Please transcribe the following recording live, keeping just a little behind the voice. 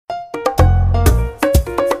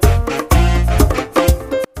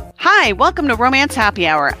Hi, welcome to Romance Happy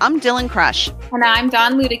Hour. I'm Dylan Crush. And I'm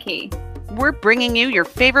Dawn Ludicky. We're bringing you your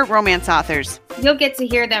favorite romance authors. You'll get to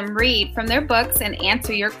hear them read from their books and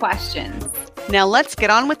answer your questions. Now let's get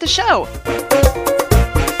on with the show.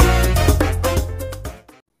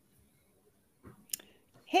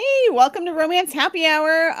 Hey, welcome to Romance Happy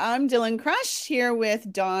Hour. I'm Dylan Crush here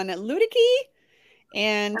with Dawn Ludicky.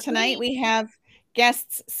 And tonight we have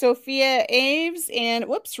guests Sofia, Aves, and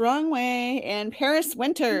and Paris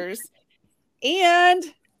Wynters. And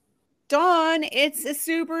Dawn, it's a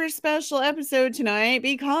super special episode tonight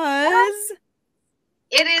because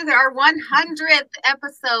it is our 100th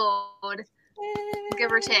episode,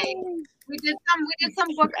 give or take. We did some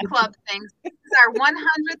book club things. This is our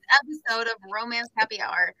 100th episode of Romance Happy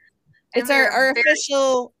Hour. And it's our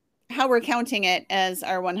official, how we're counting it as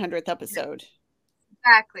our 100th episode.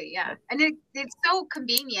 Exactly, yeah. And it's so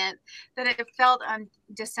convenient that it felt on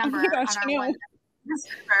December, on our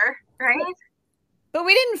December, right? But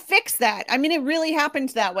we didn't fix that. I mean, it really happened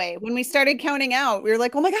that way. When we started counting out, we were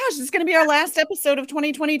like, oh my gosh, this is going to be our last episode of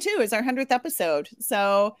 2022 is our 100th episode.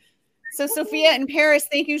 So Sofia and Paris,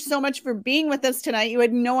 thank you so much for being with us tonight. You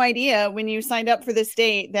had no idea when you signed up for this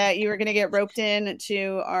date that you were going to get roped in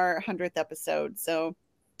to our 100th episode. So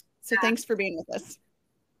thanks for being with us.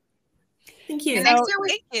 Thank you. And next year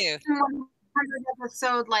we do 100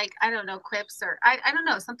 episode, like, I don't know, quips or I don't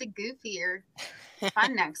know, something goofy or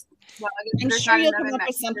fun next. Well, I'm sure you'll come up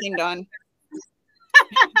with something, Dawn.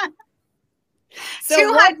 So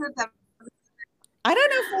 200 I don't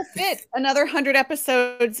know if we'll fit another 100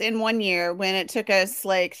 episodes in 1 year when it took us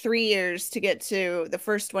like 3 years to get to the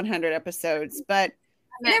first 100 episodes, but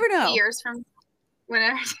you never know. Years from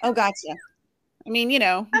whenever. Oh, gotcha. I mean, you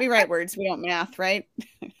know, we write words, we don't math, right?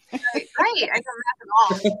 Right. I don't math at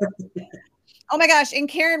all. Oh my gosh. And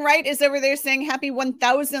Karen Wright is over there saying happy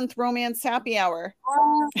 1000th Romance Happy Hour.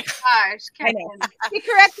 Oh gosh, Karen. She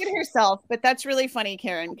corrected herself, but that's really funny,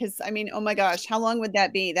 Karen, because I mean, oh my gosh, how long would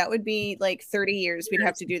that be? That would be like 30 years we'd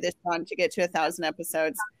have to do this on to get to 1,000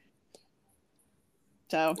 episodes.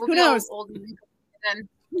 So who knows? Who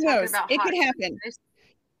knows? It could happen.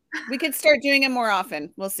 We could start doing it more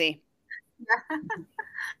often. We'll see. All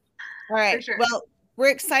right. Sure. Well, we're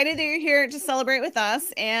excited that you're here to celebrate with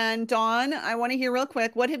us. And Dawn, I want to hear real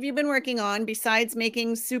quick, what have you been working on besides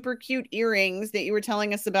making super cute earrings that you were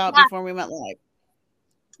telling us about before we went live?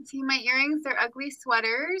 See my earrings? They're ugly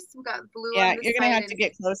sweaters. We've got blue. Yeah, you're going to have to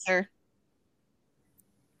get closer.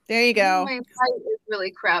 There you go. My height is really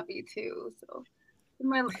crappy too. So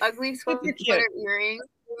my ugly sweater earrings.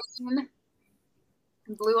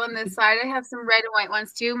 Blue on this side. I have some red and white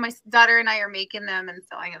ones too. My daughter and I are making them and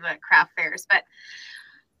selling them at craft fairs. But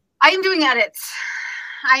I am doing edits.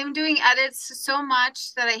 I am doing edits so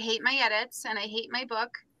much that I hate my edits and I hate my book.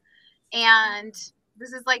 And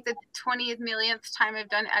this is like the 20th millionth time I've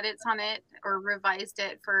done edits on it or revised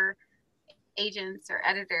it for agents or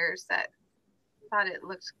editors that thought it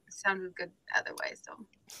sounded good otherwwise. So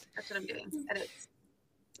that's what I'm doing. Edits.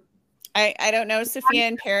 I don't know, Sofia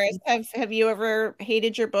and Paris, have you ever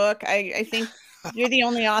hated your book? I think you're the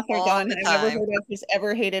only author, Dawn, I've ever heard of who's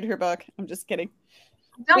ever hated her book. I'm just kidding.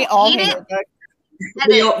 We all hate our book.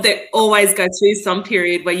 They always go through some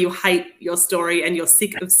period where you hate your story and you're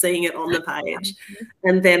sick of seeing it on the page.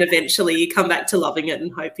 And then eventually you come back to loving it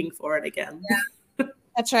and hoping for it again. Yeah.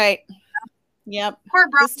 That's right. Yep. Poor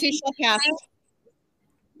bro. This too shall pass.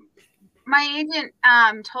 My agent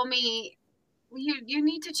told me, you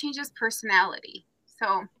need to change his personality.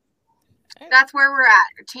 So that's where we're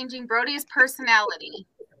at, changing Brody's personality.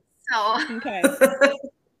 So okay.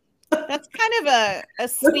 That's kind of a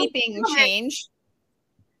sweeping change.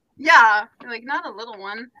 Yeah, like not a little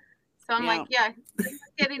one. So I'm like, yeah, he's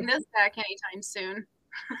not getting this back anytime soon.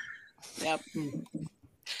 Yep.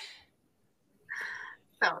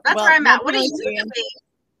 So that's where I'm at. What are you doing?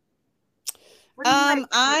 What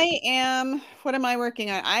am I working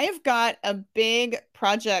on? I have got a big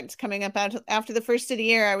project coming up after the first of the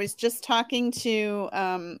year. I was just talking to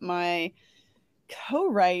my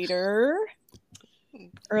co-writer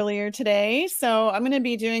earlier today. So I'm going to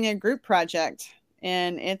be doing a group project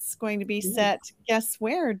and it's going to be set, guess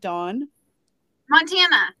where, Dawn?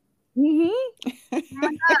 Montana. Mm-hmm. Oh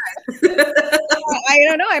my God. I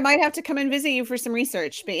don't know. I might have to come and visit you for some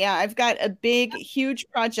research. But yeah, I've got a big, huge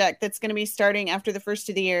project that's going to be starting after the first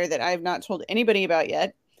of the year that I've not told anybody about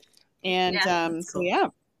yet. And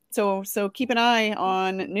so keep an eye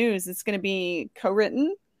on news. It's going to be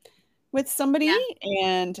co-written with somebody,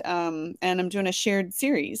 and I'm doing a shared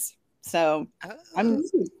series. So I'm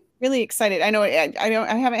really excited. I know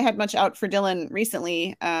I haven't had much out for Dylan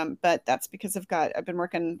recently, but that's because I've been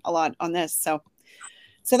working a lot on this. So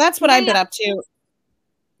So that's what I've been up to.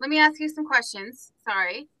 Let me ask you some questions.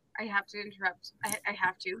 Sorry, I have to interrupt. I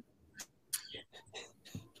have to.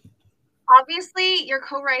 Obviously, your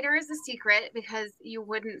co-writer is a secret because you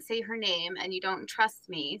wouldn't say her name and you don't trust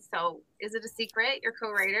me. So is it a secret, your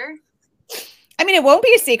co-writer? I mean, it won't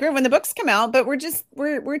be a secret when the books come out, but we're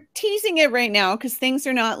teasing it right now because things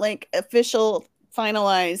are not like official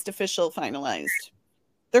finalized.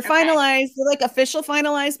 They're finalized. They're like official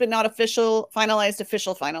finalized, but not official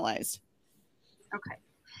finalized. Okay.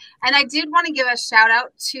 And I did want to give a shout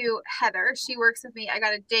out to Heather. She works with me. I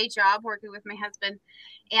got a day job working with my husband.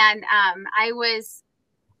 And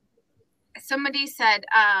somebody said,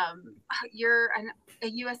 you're a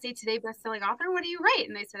USA Today bestselling author. What do you write?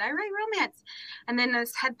 And I said, I write romance. And then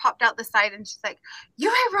this head popped out the side and she's like, you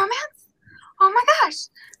write romance? Oh my gosh.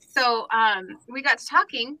 So we got to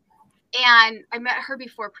talking and I met her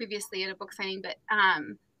previously at a book signing, but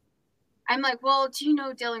I'm like, well, do you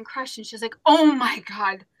know Dylan Crush? And she's like, oh my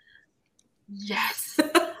God. Yes.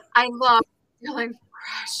 I love Dylan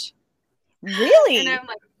Crush. Really? And I'm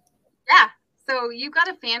like, yeah. So you've got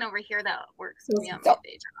a fan over here that works with me on my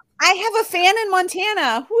day job. I have a fan in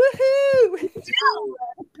Montana. Woohoo!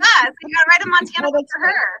 Yeah, so you got right in Montana for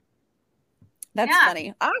her. That's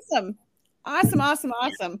funny. Awesome.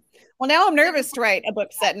 Well, now I'm nervous to write a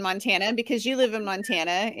book set in Montana because you live in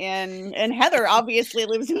Montana and Heather obviously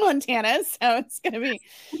lives in Montana, so it's going to be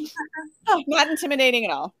not intimidating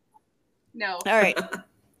at all. No. All right.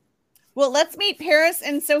 Well, let's meet Paris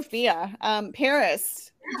and Sofia.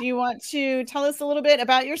 Paris, do you want to tell us a little bit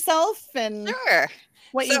about yourself and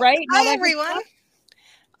what you write? Hi, everyone.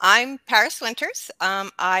 I'm Paris Wynters.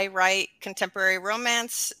 I write contemporary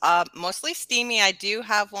romance, mostly steamy. I do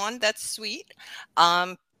have one that's sweet.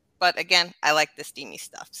 But again, I like the steamy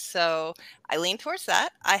stuff. So I lean towards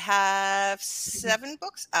that. I have 7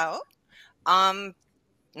 books out.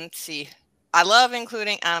 Let's see. I love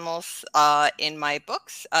including animals in my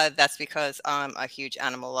books. That's because I'm a huge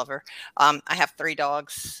animal lover. I have 3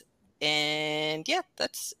 dogs. And yeah,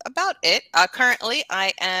 that's about it. Currently,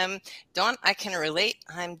 I am Dawn. I can relate.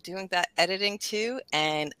 I'm doing that editing too.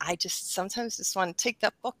 And I just sometimes just want to take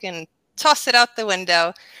that book and toss it out the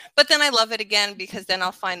window. But then I love it again because then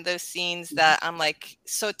I'll find those scenes that I'm like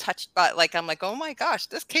so touched by. Like, I'm like, oh my gosh,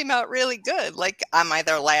 this came out really good. Like, I'm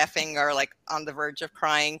either laughing or like on the verge of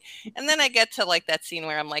crying. And then I get to like that scene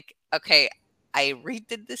where I'm like, okay, I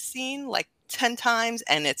redid this scene like 10 times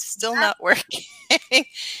and it's still not working.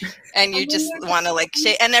 And you just want to like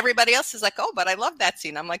shake, and everybody else is like, oh, but I love that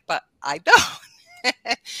scene. I'm like, but I don't.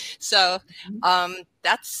 So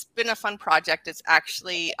that's been a fun project. It's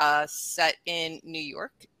actually set in New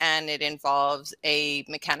York and it involves a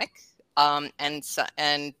mechanic and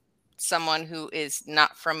someone who is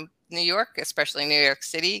not from New York, especially New York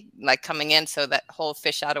City, like coming in. So that whole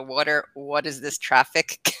fish out of water, what is this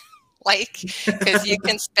traffic like? Because you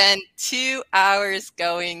can spend 2 hours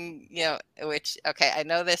going, which, okay, I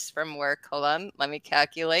know this from work. Hold on, let me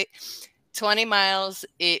calculate. 20 miles,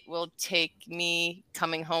 it will take me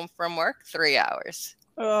coming home from work 3 hours.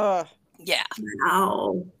 Yeah.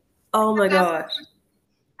 Wow. Oh my gosh.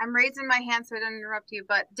 I'm raising my hand so I don't interrupt you,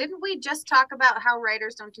 but didn't we just talk about how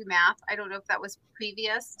writers don't do math? I don't know if that was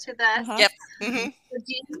previous to this. Yep. Mm-hmm. So do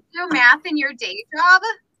you do math in your day job?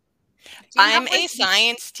 I'm a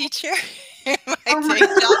science teacher in my day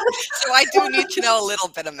job, so I do need to know a little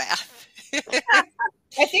bit of math.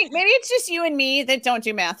 I think maybe it's just you and me that don't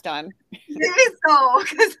do math, Dawn. Maybe so,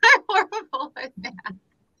 because I'm horrible at math.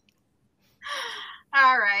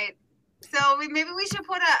 All right. So maybe we should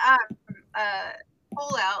put a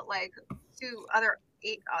poll out, like, do other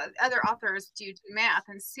authors do math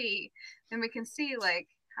and see, then we can see like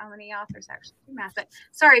how many authors actually do math. But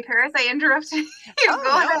sorry, Paris, I interrupted you.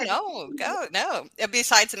 No.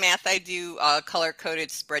 Besides math, I do color-coded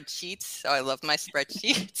spreadsheets, so I love my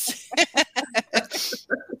spreadsheets.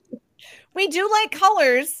 We do like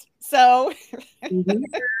colors, so we do.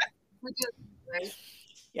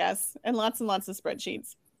 Yes, and lots of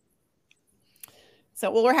spreadsheets. So,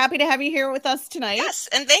 well, we're happy to have you here with us tonight. Yes,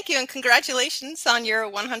 and thank you, and congratulations on your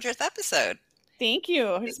 100th episode. Thank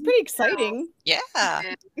you. It's pretty exciting. Yeah.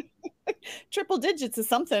 Triple digits is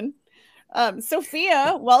something.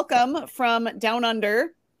 Sofia, welcome from Down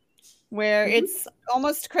Under, where it's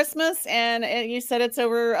almost Christmas, and you said it's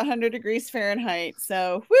over 100 degrees Fahrenheit.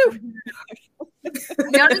 So, woo!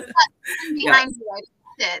 Notice that behind you. I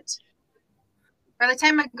did it. By the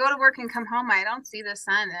time I go to work and come home, I don't see the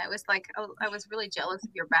sun. I was like, I was really jealous of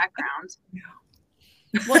your background.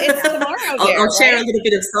 Well, it's tomorrow there. I'll share a little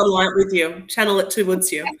bit of sunlight with you. Channel it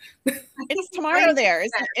towards you. It's tomorrow there.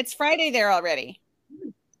 It's Friday there already.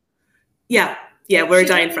 Yeah. Yeah, we're a She's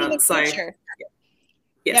day in living front. So future.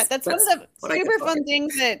 yes, yeah, that's one of the super fun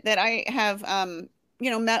things that I have,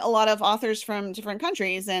 met a lot of authors from different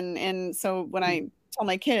countries. And so when I tell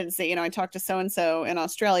my kids that, I talked to so-and-so in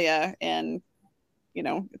Australia, and,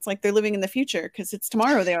 it's like they're living in the future because it's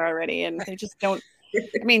tomorrow there already. And they just don't, they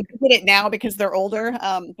get it now because they're older.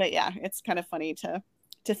 But yeah, it's kind of funny to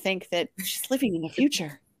think that she's living in the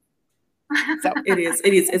future. So it is.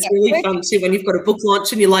 It's really fun too when you've got a book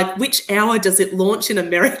launch and you're like, which hour does it launch in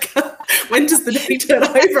America? When does the day turn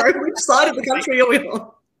over? Which side of the country are we on?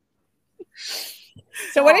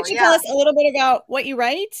 So why don't you tell us a little bit about what you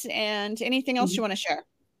write and anything else you want to share?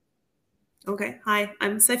 Okay. Hi,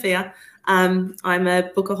 I'm Sofia. I'm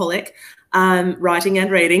a bookaholic, writing and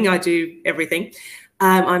reading. I do everything.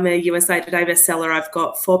 I'm a USA Today bestseller. I've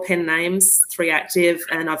got 4 pen names, 3 active,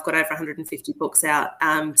 and I've got over 150 books out.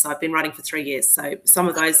 So I've been writing for 3 years. So some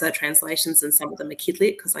of those are translations and some of them are kid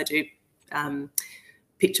lit because I do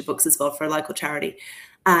picture books as well for a local charity.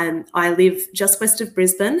 I live just west of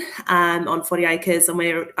Brisbane on 40 acres, and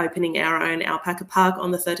we're opening our own alpaca park on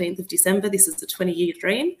the 13th of December. This is a 20-year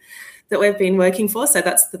dream that we've been working for. So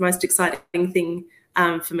that's the most exciting thing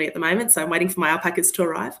for me at the moment. So I'm waiting for my alpacas to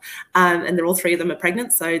arrive. And they're all 3 of them are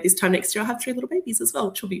pregnant. So this time next year I'll have 3 little babies as well,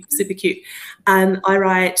 which will be super cute. I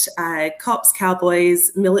write cops,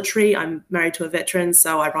 cowboys, military. I'm married to a veteran,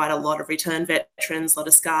 so I write a lot of return veterans, a lot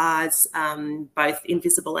of scars, both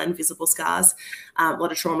invisible and visible scars, a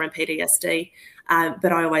lot of trauma and PTSD.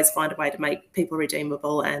 But I always find a way to make people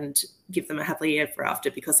redeemable and give them a happily ever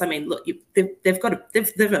after, because look, they've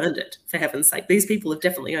earned it, for heaven's sake. These people have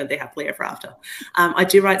definitely earned their happily ever after. I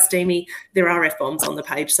do write steamy. There are F-bombs on the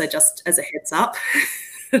page, so just as a heads up,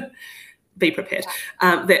 be prepared.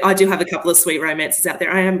 I do have a couple of sweet romances out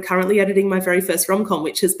there. I am currently editing my very first rom-com,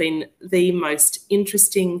 which has been the most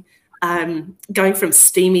interesting. Going from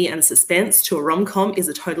steamy and suspense to a rom-com is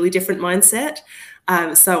a totally different mindset.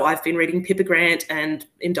 So I've been reading Pippa Grant and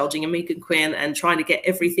indulging in Megan Quinn and trying to get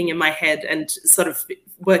everything in my head and sort of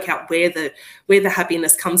work out where the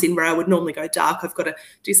happiness comes in, where I would normally go dark. I've got to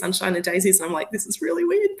do Sunshine and Daisies, and I'm like, this is really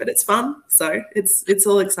weird, but it's fun. So it's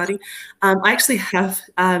all exciting. I actually have,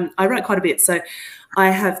 I write quite a bit. So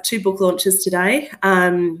I have 2 book launches today.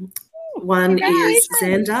 One is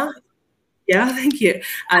Xander. Yeah, thank you.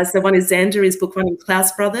 So one is Xander, is book 1 in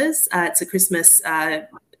Klaus Brothers. It's a Christmas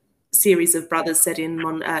series of brothers set in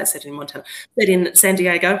San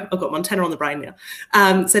Diego. I've got Montana on the brain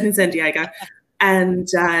now. Set in San Diego. And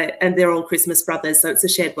they're all Christmas brothers, so it's a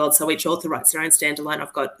shared world. So each author writes their own standalone.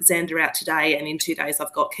 I've got Xander out today, and in 2 days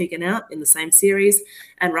I've got Keegan out in the same series.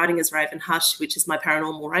 And writing as Raven Hush, which is my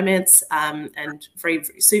paranormal romance, and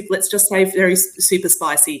let's just say very super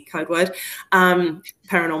spicy code word.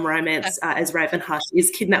 Paranormal romance as Raven Hush is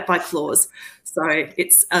kidnapped by claws. So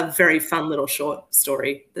it's a very fun little short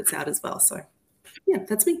story that's out as well. So yeah,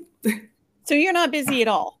 that's me. So you're not busy at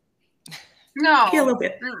all? No. Yeah, a little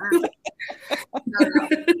bit. No.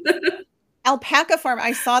 Alpaca farm.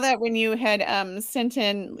 I saw that when you had sent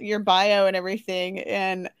in your bio and everything.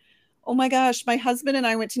 And oh my gosh, my husband and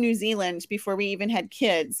I went to New Zealand before we even had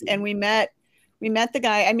kids. And we met the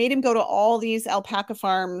guy. I made him go to all these alpaca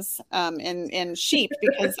farms and sheep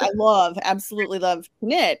because I absolutely love to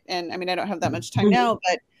knit. And I don't have that much time now,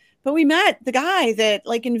 but we met the guy that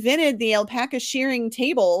like invented the alpaca shearing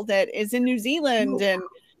table that is in New Zealand. And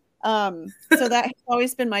so that has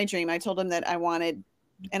always been my dream. I told him that I wanted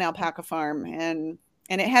an alpaca farm, and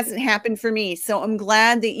it hasn't happened for me. So I'm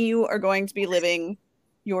glad that you are going to be living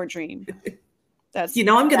your dream. That's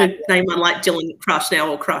I'm going to name one like Dylan Crush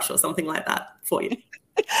now, or Crush or something like that for you.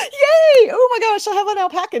 Yay! Oh my gosh, I'll have an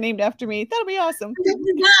alpaca named after me. That'll be awesome.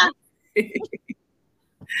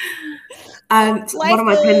 One of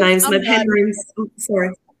my pen names,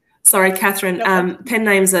 Sorry, Catherine. Pen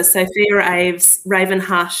names are Sophia Aves, Raven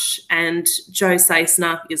Hush, and Joe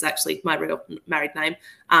Saisner is actually my real married name.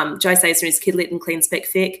 Joe Saisner is Kidlit and Clean Spec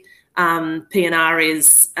Fic. PNR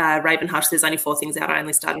is Raven Hush. There's only 4 things out. I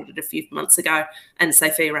only started it a few months ago. And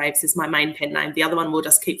Sophia Aves is my main pen name. The other one we'll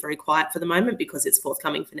just keep very quiet for the moment because it's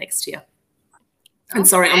forthcoming for next year. Okay. And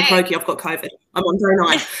sorry, I'm croaky. I've got COVID. I'm on day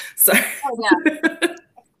 9. So.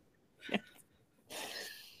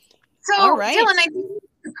 So, all right. Dylan, I think we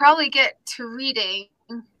could probably get to reading.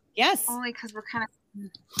 Yes. Only because we're kind of,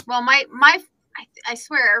 well, I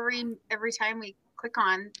swear every time we click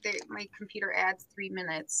on my computer adds 3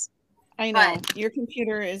 minutes. I know. Your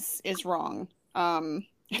computer is wrong.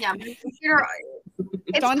 Yeah, my computer.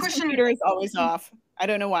 Dawn's computer is always off. I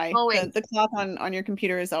don't know why. The clock on your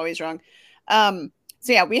computer is always wrong.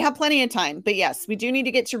 So yeah, we have plenty of time, but yes, we do need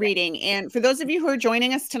to get to reading. And for those of you who are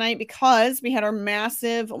joining us tonight, because we had our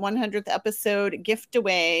massive 100th episode gift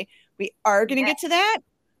away, we are going to get to that,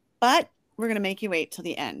 but we're going to make you wait till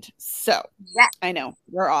the end. So I know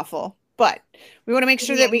we're awful, but we want to make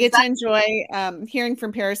sure that we get to enjoy hearing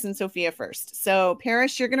from Paris and Sofia first. So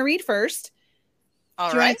Paris, you're going to read first. Do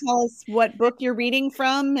you want to tell us what book you're reading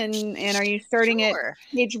from, and are you starting at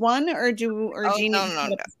page 1, or do you need to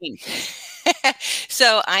set up the scene?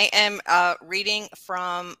 So I am reading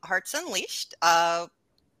from Hearts Unleashed,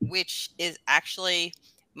 which is actually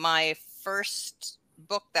my first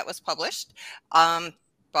book that was published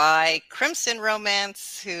by Crimson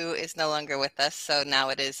Romance, who is no longer with us. So now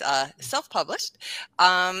it is self-published.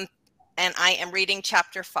 And I am reading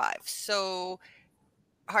chapter 5. So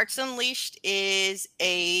Hearts Unleashed is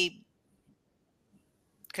a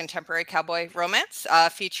contemporary cowboy romance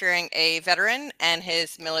featuring a veteran and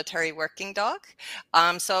his military working dog.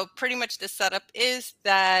 So pretty much the setup is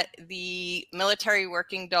that the military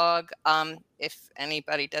working dog, if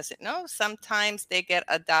anybody doesn't know, sometimes they get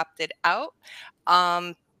adopted out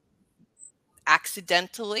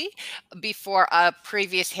accidentally before a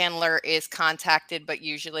previous handler is contacted, but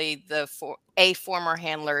usually a former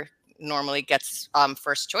handler normally gets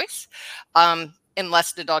first choice.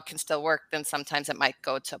 Unless the dog can still work, then sometimes it might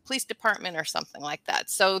go to a police department or something like that.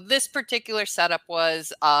 So this particular setup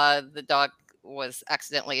was the dog was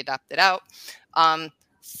accidentally adopted out.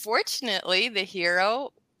 Fortunately, the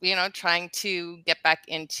hero, trying to get back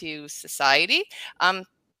into society,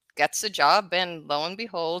 gets a job, and lo and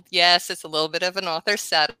behold, yes, it's a little bit of an author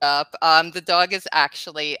setup. The dog is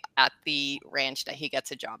actually at the ranch that he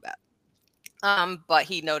gets a job at. But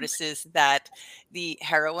he notices that the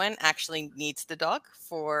heroine actually needs the dog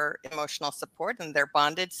for emotional support, and they're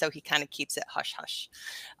bonded, so he kind of keeps it hush hush.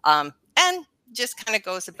 And just kind of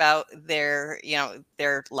goes about their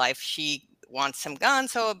life. She wants him gone,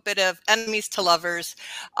 so a bit of enemies to lovers.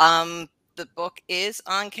 The book is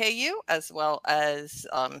on KU, as well as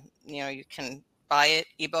you can buy it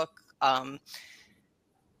ebook.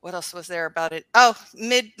 What else was there about it? Oh,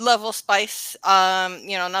 mid-level spice.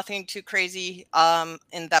 Nothing too crazy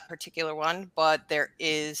in that particular one, but there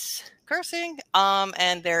is cursing,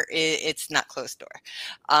 and it's not closed door.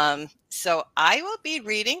 So I will be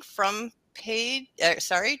reading from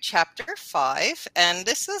chapter 5, and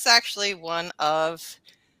this was actually one of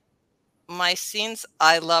my scenes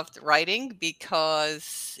I loved writing,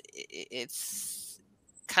 because it's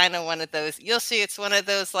kind of one of those, you'll see, it's one of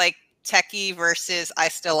those like techie versus I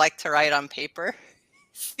still like to write on paper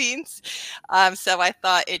scenes. So I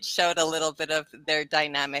thought it showed a little bit of their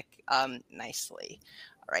dynamic nicely.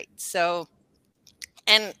 All right. So,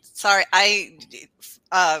 and sorry,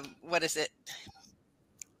 what is it?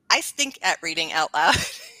 I stink at reading out loud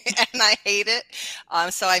and I hate it.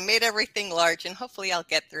 So I made everything large, and hopefully I'll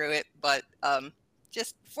get through it, but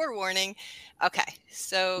just forewarning. Okay.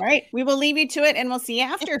 So. All right. We will leave you to it, and we'll see you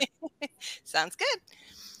after. Sounds good.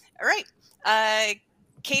 All right.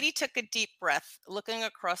 Katie took a deep breath, looking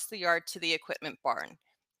across the yard to the equipment barn.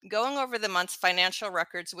 Going over the month's financial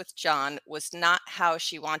records with John was not how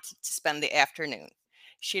she wanted to spend the afternoon.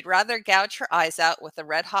 She'd rather gouge her eyes out with a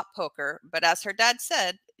red-hot poker, but as her dad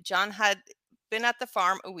said, John had been at the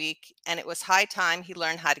farm a week, and it was high time he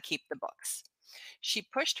learned how to keep the books. She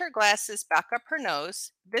pushed her glasses back up her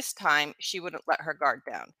nose. This time, she wouldn't let her guard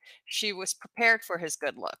down. She was prepared for his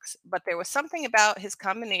good looks, but there was something about his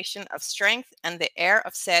combination of strength and the air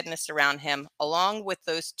of sadness around him, along with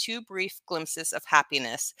those 2 brief glimpses of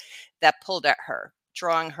happiness, that pulled at her,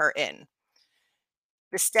 drawing her in.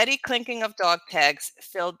 The steady clinking of dog tags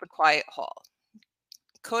filled the quiet hall.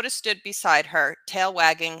 Coda stood beside her, tail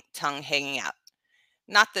wagging, tongue hanging out.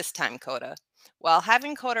 Not this time, Coda. While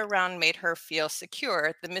having Coda around made her feel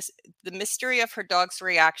secure, the mystery of her dog's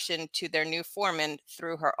reaction to their new foreman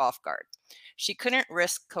threw her off guard. She couldn't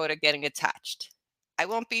risk Coda getting attached. I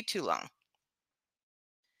won't be too long.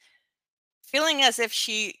 Feeling as if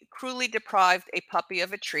she cruelly deprived a puppy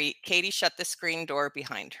of a treat, Katie shut the screen door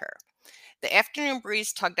behind her. The afternoon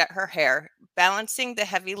breeze tugged at her hair. Balancing the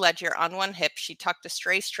heavy ledger on one hip, she tucked a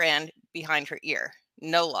stray strand behind her ear.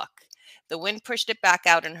 No luck. The wind pushed it back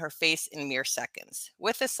out in her face in mere seconds.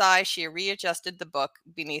 With a sigh, she readjusted the book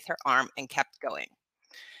beneath her arm and kept going.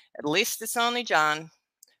 At least it's only John.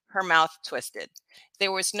 Her mouth twisted.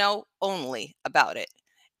 There was no only about it.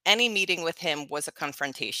 Any meeting with him was a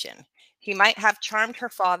confrontation. He might have charmed her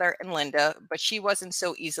father and Linda, but she wasn't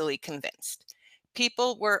so easily convinced.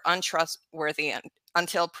 People were untrustworthy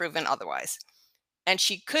until proven otherwise. And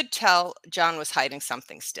she could tell John was hiding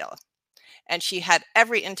something still. And she had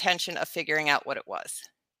every intention of figuring out what it was.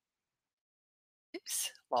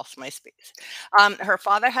 oops, lost my space. Her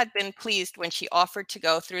father had been pleased when she offered to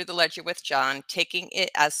go through the ledger with John, taking it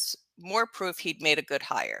as more proof he'd made a good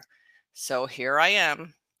hire. So here I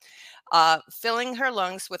am. Filling her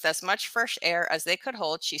lungs with as much fresh air as they could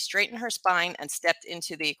hold, she straightened her spine and stepped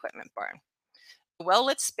into the equipment barn. The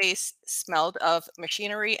well-lit space smelled of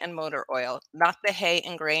machinery and motor oil, not the hay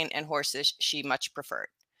and grain and horses she much preferred.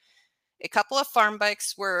 A couple of farm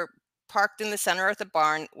bikes were parked in the center of the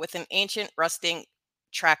barn with an ancient rusting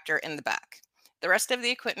tractor in the back. The rest of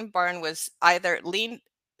the equipment barn was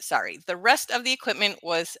the rest of the equipment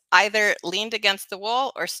was either leaned against the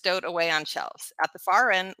wall or stowed away on shelves. At the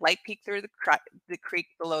far end, light peeked through the creek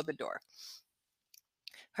below the door.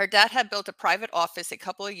 Her dad had built a private office a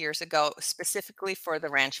couple of years ago specifically for the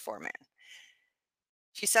ranch foreman.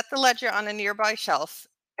 She set the ledger on a nearby shelf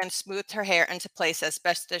and smoothed her hair into place as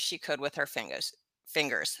best as she could with her fingers.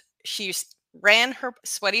 She ran her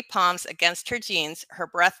sweaty palms against her jeans, her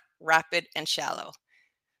breath rapid and shallow.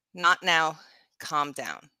 Not now. Calm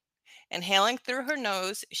down. Inhaling through her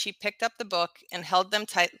nose, she picked up the book and held them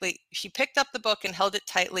tightly. She picked up the book and held it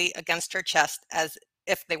tightly against her chest as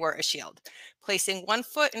if they were a shield. Placing one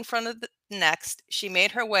foot in front of the next, she made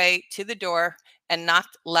her way to the door and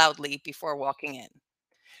knocked loudly before walking in.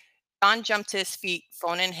 John jumped to his feet,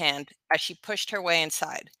 phone in hand, as she pushed her way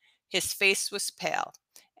inside. His face was pale,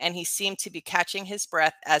 and he seemed to be catching his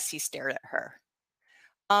breath as he stared at her.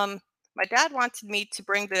 My dad wanted me to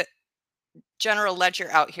bring the general ledger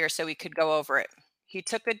out here so we could go over it. He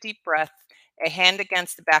took a deep breath, a hand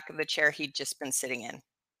against the back of the chair he'd just been sitting in.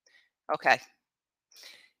 Okay.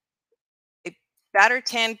 A battered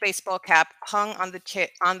tan baseball cap hung on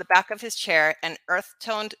the back of his chair, an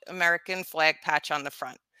earth-toned American flag patch on the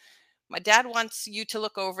front. My dad wants you to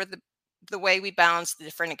look over the way we balance the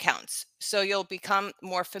different accounts, so you'll become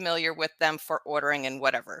more familiar with them for ordering and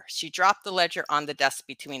whatever. She dropped the ledger on the desk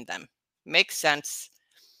between them. Makes sense.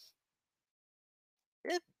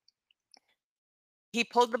 He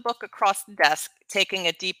pulled the book across the desk, taking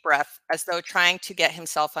a deep breath, as though trying to get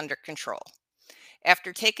himself under control.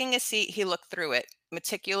 After taking a seat, he looked through it,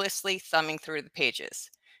 meticulously thumbing through the pages.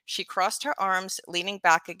 She crossed her arms, leaning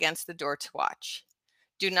back against the door to watch.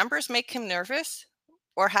 Do numbers make him nervous?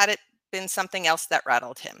 Or had it been something else that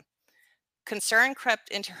rattled him? Concern crept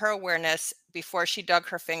into her awareness before she dug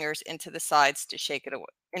her fingers into her sides to shake it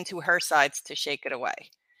away.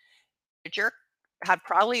 The jerk had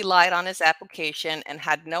probably lied on his application and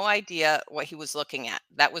had no idea what he was looking at.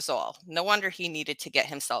 That was all. No wonder he needed to get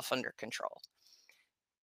himself under control.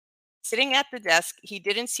 Sitting at the desk, he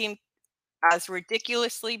didn't seem as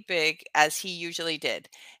ridiculously big as he usually did.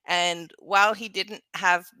 And while he didn't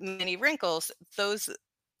have many wrinkles, those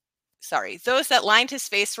that lined his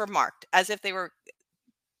face were marked, as if they were,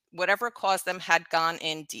 whatever caused them had gone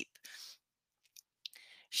in deep.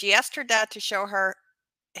 She asked her dad to show her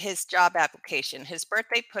his job application. His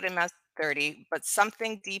birthday put him at 30, but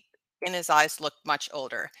something deep in his eyes looked much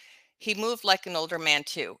older. He moved like an older man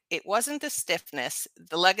too. It wasn't the stiffness,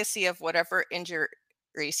 the legacy of whatever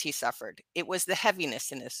injuries he suffered. It was the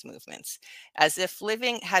heaviness in his movements, as if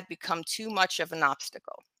living had become too much of an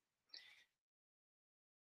obstacle.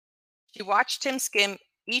 She watched him skim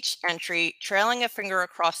each entry, trailing a finger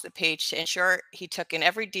across the page to ensure he took in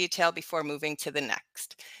every detail before moving to the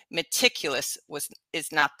next. Meticulous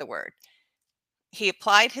is not the word. He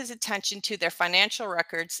applied his attention to their financial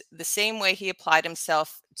records the same way he applied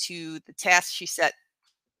himself to the task she'd set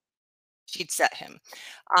him.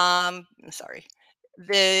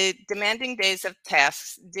 The demanding days of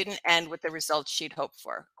tasks didn't end with the results she'd hoped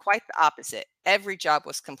for. Quite the opposite. Every job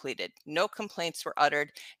was completed. No complaints were uttered,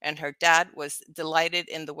 and her dad was delighted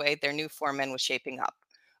in the way their new foreman was shaping up.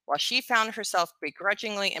 While she found herself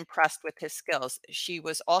begrudgingly impressed with his skills, she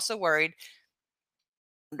was also worried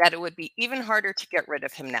that it would be even harder to get rid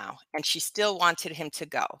of him now, and she still wanted him to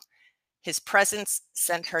go. His presence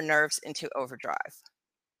sent her nerves into overdrive.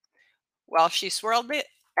 While she swirled the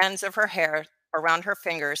ends of her hair around her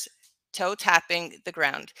fingers, toe tapping the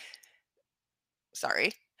ground.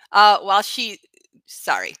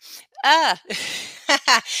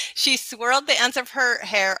 She swirled the ends of her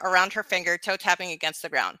hair around her finger, toe tapping against the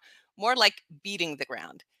ground, more like beating the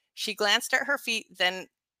ground. She glanced at her feet, then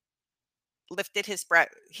lifted his brow.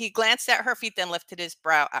 He glanced at her feet, then lifted his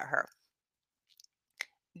brow at her.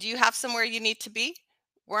 Do you have somewhere you need to be?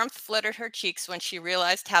 Warmth fluttered her cheeks when she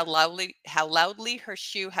realized how loudly her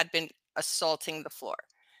shoe had been assaulting the floor.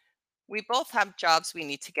 We both have jobs we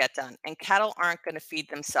need to get done, and cattle aren't going to feed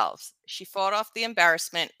themselves. She fought off the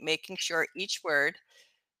embarrassment, making sure each word's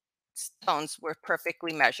tones were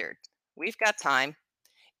perfectly measured. We've got time.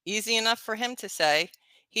 Easy enough for him to say.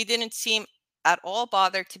 He didn't seem at all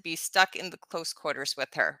bother to be stuck in the close quarters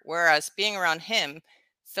with her, whereas being around him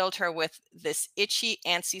filled her with this itchy,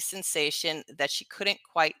 antsy sensation that she couldn't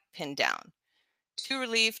quite pin down. To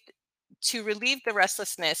relieve the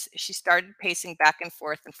restlessness, she started pacing back and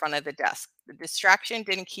forth in front of the desk. The distraction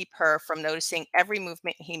didn't keep her from noticing every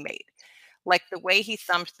movement he made, like the way he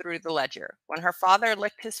thumbed through the ledger. When her father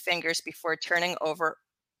licked his fingers before turning over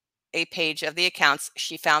a page of the accounts,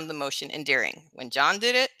 she found the motion endearing. When John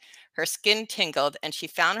did it, her skin tingled and she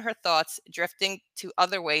found her thoughts drifting to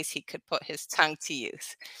other ways he could put his tongue to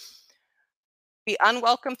use. The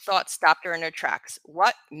unwelcome thought stopped her in her tracks.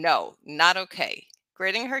 What? No, not okay.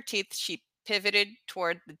 Gritting her teeth, she pivoted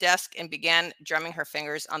toward the desk and began drumming her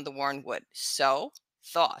fingers on the worn wood. So,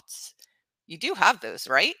 thoughts. You do have those,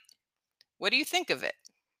 right? What do you think of it?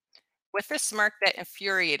 With a smirk that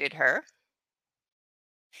infuriated her,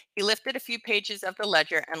 he lifted a few pages of the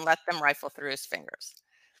ledger and let them rifle through his fingers.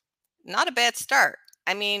 Not a bad start.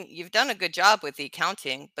 I mean, you've done a good job with the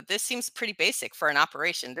accounting, but this seems pretty basic for an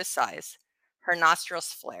operation this size. Her nostrils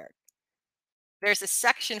flared. There's a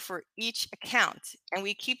section for each account, and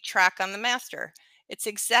we keep track on the master. It's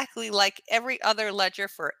exactly like every other ledger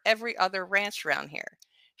for every other ranch around here.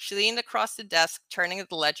 She leaned across the desk, turning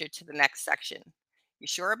the ledger to the next section. You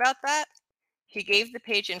sure about that? He gave the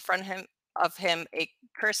page in front of him a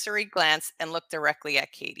cursory glance and looked directly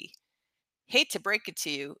at Katie. Hate to break it to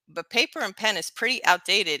you, but paper and pen is pretty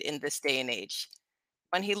outdated in this day and age.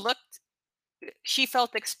 When he looked, she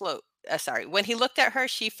felt explode. When he looked at her,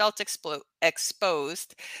 she felt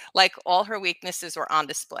exposed, like all her weaknesses were on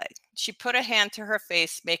display. She put a hand to her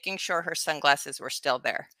face, making sure her sunglasses were still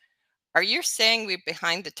there. Are you saying we're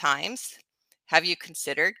behind the times? Have you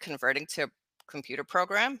considered converting to a computer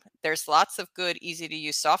program? There's lots of good, easy to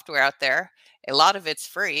use software out there. A lot of it's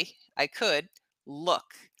free. I could. Look.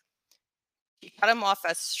 She cut him off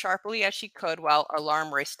as sharply as she could while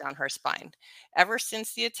alarm raced down her spine. Ever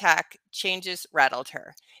since the attack, changes rattled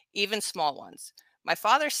her, even small ones. My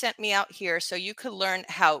father sent me out here so you could learn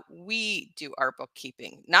how we do our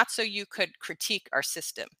bookkeeping, not so you could critique our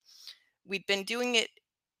system. We've been doing it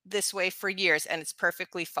this way for years, and it's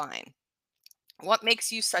perfectly fine. What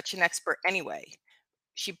makes you such an expert anyway?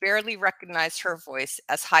 She barely recognized her voice,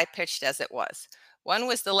 as high-pitched as it was. When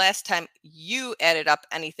was the last time you added up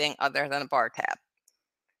anything other than a bar tab?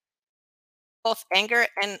 Both anger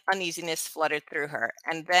and uneasiness flooded through her,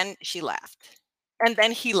 and then she laughed. And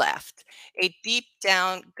then he laughed, a deep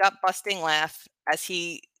down, gut-busting laugh that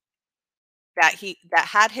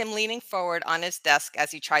had him leaning forward on his desk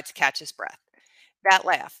as he tried to catch his breath. That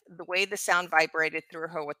laugh, the way the sound vibrated through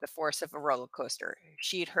her with the force of a roller coaster.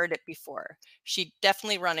 She'd heard it before. She'd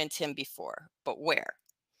definitely run into him before, but where?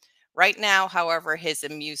 Right now, however, his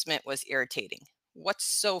amusement was irritating. What's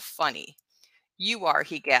so funny? You are,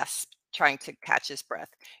 he gasped, trying to catch his breath.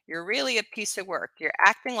 You're really a piece of work. You're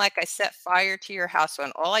acting like I set fire to your house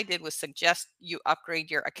when all I did was suggest you upgrade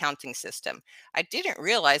your accounting system. I didn't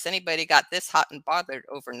realize anybody got this hot and bothered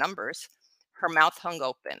over numbers. Her mouth hung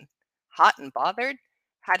open. Hot and bothered?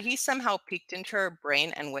 Had he somehow peeked into her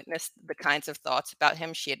brain and witnessed the kinds of thoughts about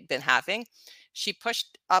him she had been having? She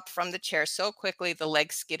pushed up from the chair so quickly the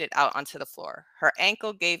leg skidded out onto the floor. Her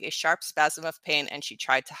ankle gave a sharp spasm of pain and she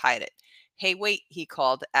tried to hide it. Hey, wait, he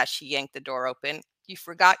called as she yanked the door open. You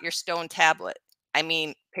forgot your stone tablet. I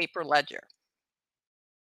mean, paper ledger.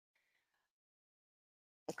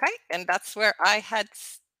 Okay, and that's where I had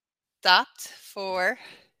stopped for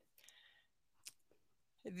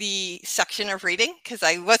the section of reading because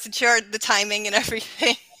I wasn't sure the timing and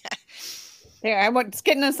everything. There, it's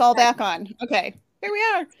getting us all back on. Okay, here we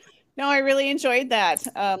are. No, I really enjoyed that.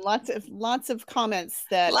 Lots of comments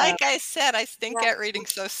that. Like I said, I stink at reading,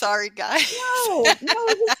 so sorry, guys. No,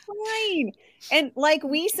 it's fine. And like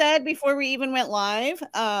we said before we even went live,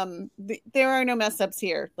 there are no mess ups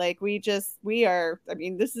here. Like we are. I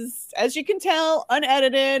mean, this is, as you can tell,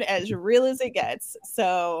 unedited, as real as it gets.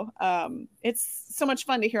 So it's so much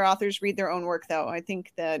fun to hear authors read their own work, though. I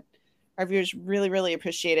think that our viewers really, really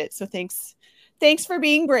appreciate it. So thanks for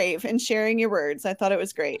being brave and sharing your words. I thought it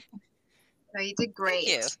was great. No, you did great.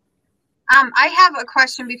 Thank you. I have a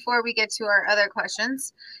question before we get to our other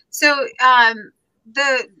questions. So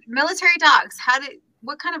the military dogs,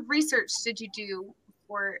 what kind of research did you do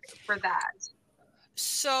for that?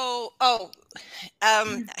 So,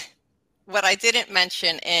 what I didn't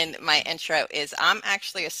mention in my intro is I'm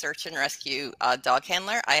actually a search and rescue dog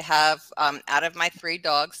handler. I have, out of my 3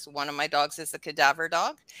 dogs, one of my dogs is a cadaver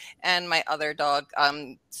dog, and my other dog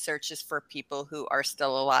searches for people who are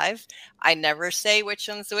still alive. I never say which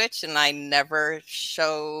one's which, and I never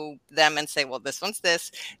show them and say, well, this one's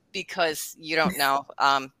this, because you don't know,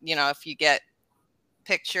 if you get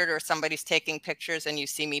pictured or somebody's taking pictures and you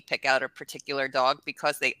see me pick out a particular dog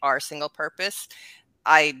because they are single purpose,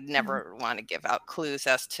 I never want to give out clues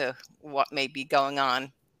as to what may be going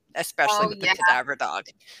on, especially with the cadaver dog.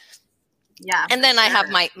 Yeah. And then I have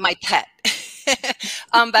my pet.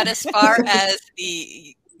 But as far as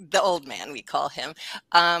the old man, we call him.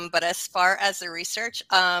 But as far as the research,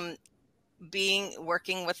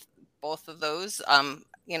 working with both of those,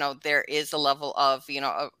 you know, there is a level of, you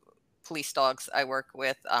know, police dogs I work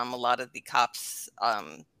with, a lot of the cops,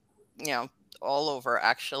 you know, all over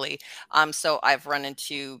actually. So I've run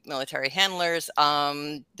into military handlers.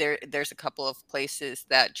 There's a couple of places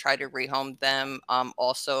that try to rehome them.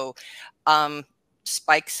 Also,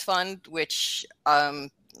 Spikes Fund, which my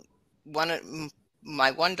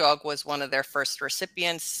one dog was one of their first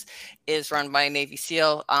recipients, is run by a Navy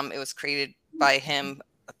SEAL. It was created by him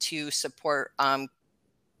to support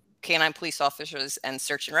canine police officers and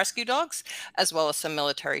search and rescue dogs, as well as some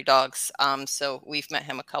military dogs. So we've met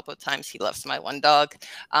him a couple of times. He loves my one dog.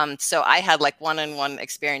 So I had like one-on-one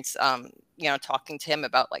experience, you know, talking to him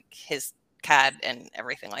about like his CAD and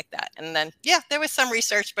everything like that. And then, yeah, there was some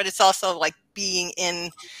research, but it's also like being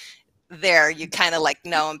in there, you kind of like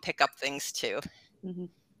know and pick up things too. Mm-hmm.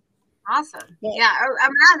 Awesome. Yeah.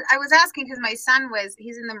 I was asking because my son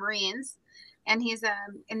he's in the Marines and he's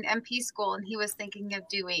in MP school and he was thinking of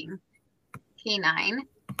doing canine.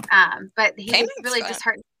 But he was really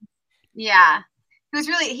disheartened. Yeah.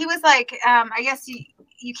 He was like, I guess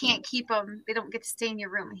you can't keep them. They don't get to stay in your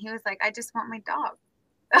room. And he was like, I just want my dog.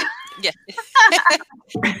 Yeah.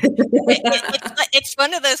 It's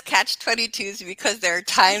one of those catch-22s because there are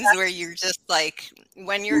times where you're just like,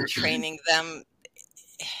 when you're training them,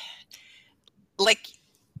 like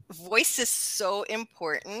voice is so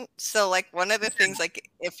important. So like one of the things, like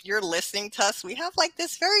if you're listening to us, we have like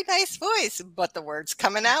this very nice voice, but the words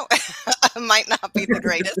coming out might not be the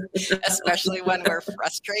greatest, especially when we're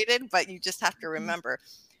frustrated. But you just have to remember,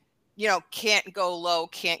 you know, can't go low,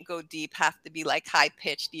 can't go deep, have to be like high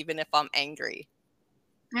pitched, even if I'm angry.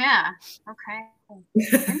 Yeah. Okay.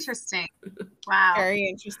 Interesting. Wow. Very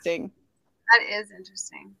interesting. That is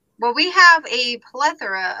interesting. Well, we have a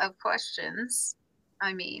plethora of questions.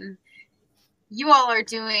 I mean, you all are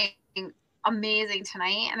doing amazing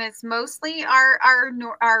tonight, and it's mostly our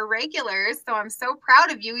regulars. So I'm so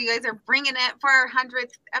proud of you. You guys are bringing it for our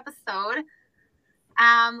 100th episode.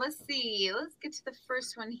 Let's see. Let's get to the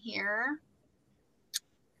first one here.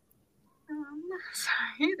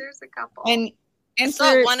 Sorry, there's a couple. And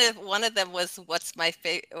so one of them was, what's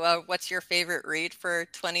your favorite read for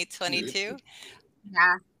 2022?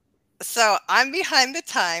 Yeah. So I'm behind the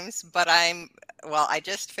times, but I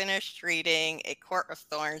just finished reading A Court of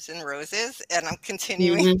Thorns and Roses, and I'm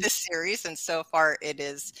continuing this series. And so far it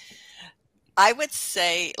is, I would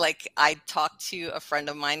say, like, I talked to a friend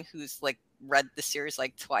of mine who's like read the series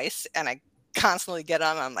like twice, and I constantly get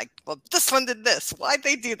on. I'm like, well, this one did this. Why'd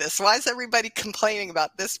they do this? Why is everybody complaining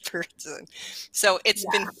about this person? So it's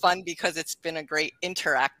been fun because it's been a great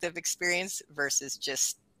interactive experience versus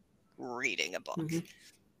just reading a book.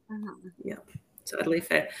 Yeah, totally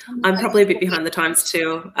fair. I'm probably a bit behind the times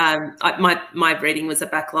too. My reading was a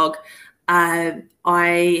backlog.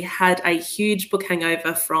 I had a huge book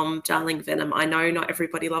hangover from Darling Venom. I know not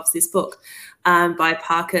everybody loves this book, by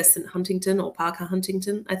Parker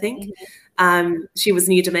Huntington, I think. She was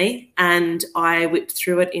new to me, and I whipped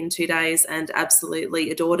through it in 2 days and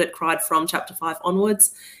absolutely adored it, cried from chapter 5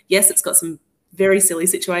 onwards. Yes, it's got some very silly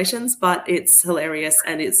situations, but it's hilarious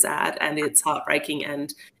and it's sad and it's heartbreaking,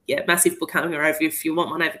 and yeah, massive book hangover. If you want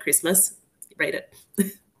one over Christmas, read it.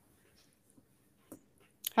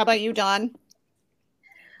 How about you, Dawn?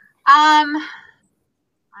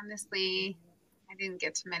 Honestly, I didn't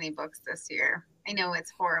get to many books this year. I know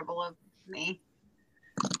it's horrible of me.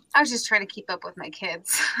 I was just trying to keep up with my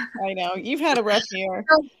kids. I know you've had a rough year.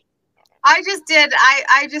 I just did.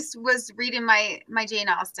 I just was reading my Jane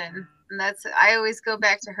Austen, and I always go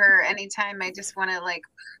back to her anytime I just want to like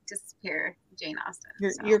disappear. Jane Austen.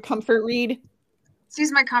 Your comfort read?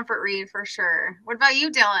 She's my comfort read for sure. What about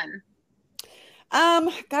you, Dylan?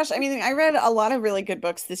 Gosh, I mean, I read a lot of really good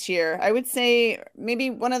books this year. I would say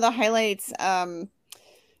maybe one of the highlights.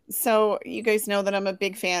 So you guys know that I'm a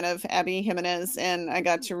big fan of Abby Jimenez, and I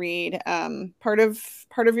got to read Part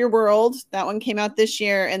of Your World. That one came out this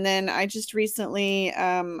year, and then I just recently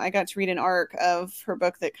I got to read an arc of her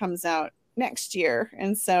book that comes out next year,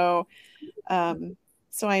 and so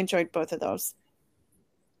so I enjoyed both of those.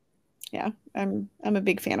 Yeah, I'm a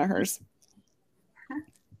big fan of hers.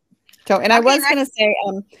 So, and I was going to say,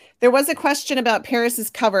 there was a question about Paris's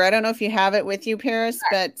cover. I don't know if you have it with you, Paris,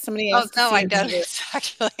 but somebody asked. Oh, no, I don't.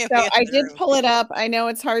 Actually, so I did pull it up. I know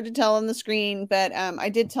it's hard to tell on the screen, but I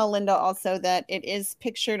did tell Linda also that it is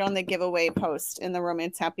pictured on the giveaway post in the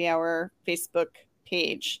Romance Happy Hour Facebook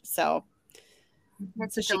page. So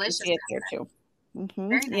it's so a she delicious can see it there too.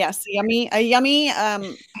 Nice. Yes, a yummy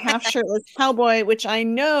half shirtless cowboy, which I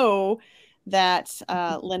know that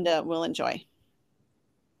Linda will enjoy.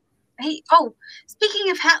 Hey, speaking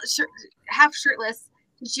of half shirtless,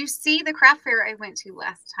 did you see the craft fair I went to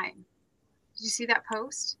last time? Did you see that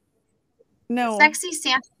post? No. Sexy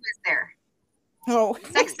Santa was there. Oh.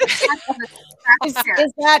 Sexy Santa was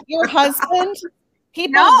is that your husband?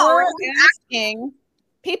 People were asking.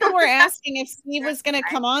 People were asking if Steve was going to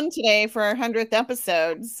come on today for our 100th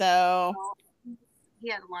episode. So he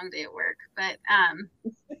had a long day at work, but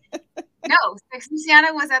no, Sexy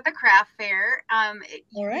Santa was at the craft fair. All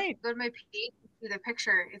right. Go to my page, see the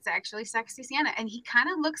picture. It's actually Sexy Santa, and he kind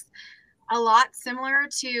of looks a lot similar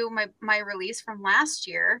to my release from last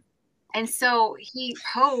year. And so he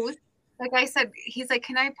posed, like I said, he's like,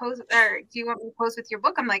 "Can I pose, or do you want me to pose with your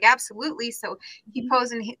book?" I'm like, "Absolutely." So he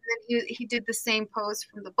posed, and he did the same pose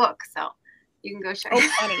from the book. So you can go check. Oh,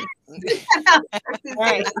 funny! All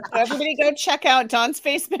right, so everybody go check out Dawn's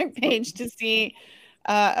Facebook page to see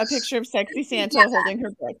a picture of Sexy Santa holding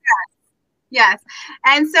her book. Yes.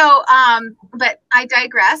 And so, but I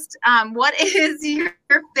digressed. What is your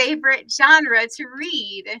favorite genre to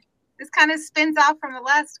read? This kind of spins off from the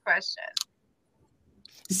last question.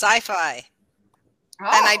 Sci-fi. And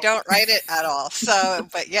I don't write it at all. So,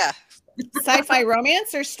 but yeah. Sci-fi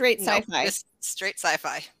romance or straight sci-fi? Just straight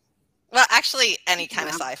sci-fi. Well, actually, any kind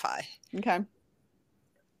of sci-fi. Okay.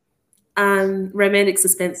 Romantic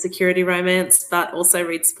suspense, security romance, but also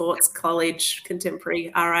read sports, college,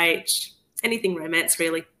 contemporary, RH, anything romance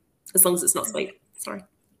really, as long as it's not sweet. Sorry.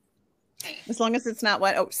 As long as it's not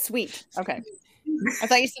what? Oh, sweet. Okay. I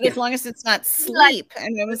thought you said as long as it's not sleep.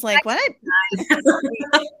 And I was like, what?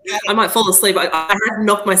 I might fall asleep. I had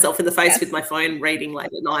knocked myself in the face with my phone reading late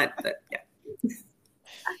at night. But yeah.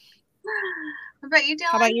 What about you,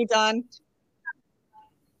 Dylan? How about you, Dawn?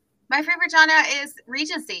 My favorite genre is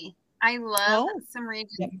Regency. I love some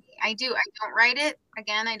Regency. I do. I don't write it.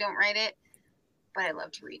 Again, I don't write it, but I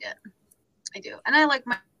love to read it. I do. And I like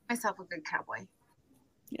myself a good cowboy.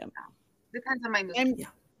 Yeah. Depends on my mood. I'm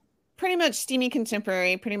pretty much steamy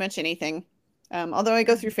contemporary, pretty much anything. Although I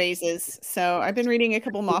go through phases. So I've been reading a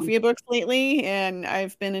couple Mafia books lately, and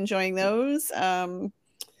I've been enjoying those.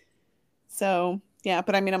 So, yeah,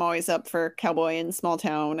 but I mean, I'm always up for cowboy and small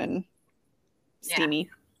town and steamy.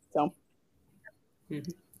 So.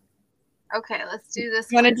 Okay, let's do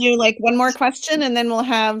this. You want to do like one more question, and then we'll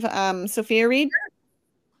have Sophia read? Sure.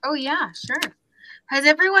 Oh, yeah, sure. Has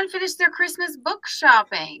everyone finished their Christmas book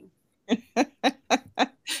shopping?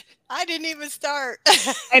 I didn't even start.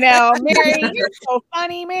 I know. Mary, you're so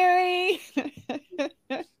funny, Mary.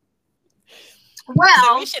 Well,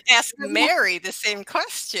 so we should ask Mary the same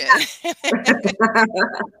question.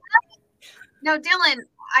 No, Dylan,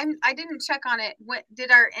 I didn't check on it. What did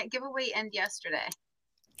our giveaway end yesterday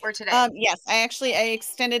or today? Yes, I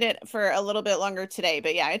extended it for a little bit longer today,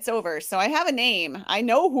 but yeah, it's over. So I have a name. I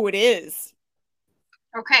know who it is.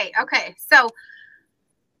 Okay. So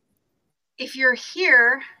if you're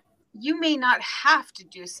here, you may not have to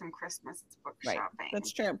do some Christmas book shopping.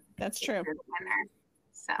 That's true. That's true.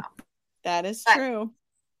 So that is true.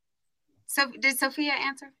 So did Sophia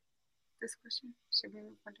answer this question? Should we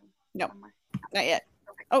move on to no, not yet.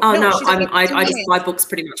 Okay. Oh no, I just buy books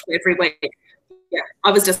pretty much every week. Yeah,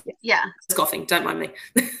 I was just scoffing. Don't mind me.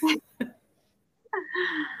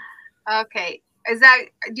 Okay,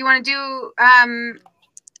 do you want to do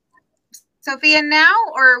Sophia now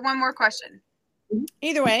or one more question?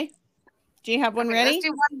 Either way. Do you have one ready?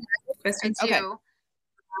 Let's do one more. I do.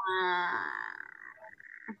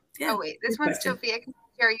 Okay. Oh wait, this one's Sophia. Can you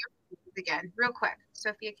share your names again, real quick?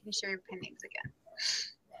 Sophia, can you share your pen names again?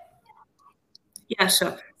 Yeah,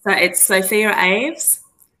 sure. So it's Sophia Aves,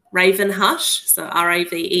 Raven Hush, so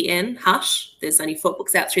Raven Hush. There's only 4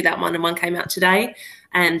 books out through that one, and one came out today.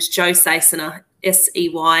 And Joe Seysener,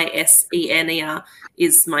 Seysener,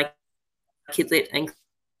 is my Kidlit and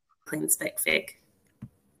Clean Spec Fic.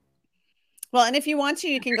 Well, and if you want to,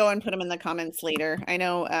 you can go and put them in the comments later. I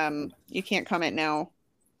know you can't comment now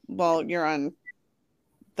while you're on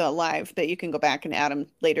the live, but you can go back and add them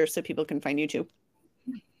later so people can find you too.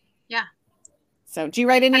 Yeah. So do you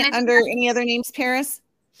write under any other names, Paris?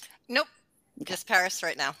 Nope. Just Paris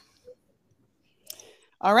right now.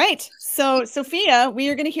 All right. So, Sofia, we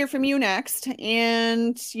are going to hear from you next.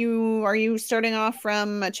 And are you starting off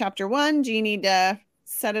from chapter 1? Do you need to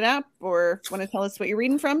set it up or want to tell us what you're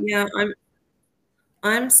reading from? Yeah,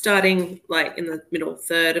 I'm starting like in the middle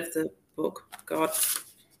third of the book. God,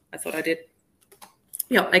 I thought I did.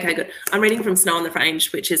 Yeah, okay, good. I'm reading from Snow on the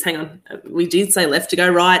Range, which is, hang on, we did say left to go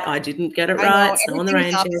right. I didn't get it right. Know, Snow on the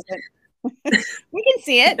Range. We can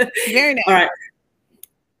see it. Very nice. All right.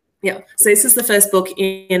 Yeah, so this is the first book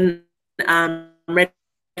in Red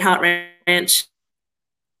Heart Ranch.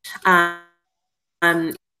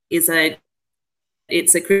 It's a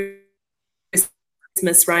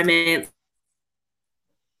Christmas romance.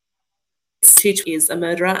 Two is a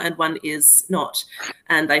murderer and one is not,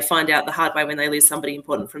 and they find out the hard way when they lose somebody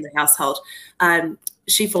important from the household.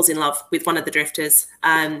 She falls in love with one of the drifters,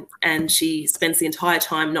 and she spends the entire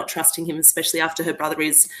time not trusting him, especially after her brother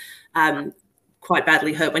is quite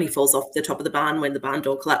badly hurt when he falls off the top of the barn when the barn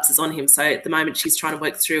door collapses on him. So at the moment she's trying to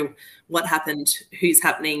work through what happened, who's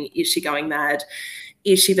happening, is she going mad,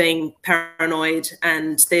 is she being paranoid,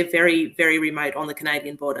 and they're very, very remote on the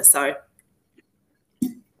Canadian border. So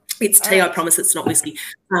it's tea, right. I promise it's not whiskey.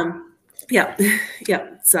 Yeah.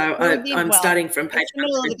 So I'm starting from page. It's the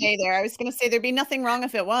middle of the day there. I was going to say there'd be nothing wrong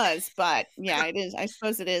if it was, but yeah, it is. I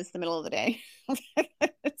suppose it is the middle of the day.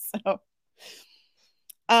 So,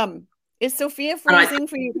 is Sofia freezing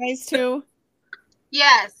for you guys too?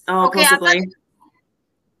 Yes. Oh, okay, possibly.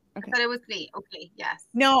 I thought it was me. Okay, yes.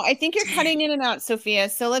 No, I think you're cutting in and out, Sofia.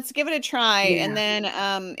 So let's give it a try, and then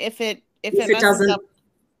if it messes up,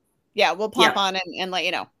 yeah, we'll pop on and let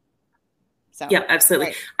you know. So, yeah,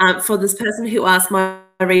 absolutely. Right. For this person who asked, my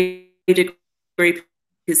reader group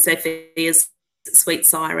is Sofia's Sweet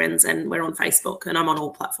Sirens, and we're on Facebook, and I'm on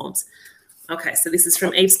all platforms. Okay, so this is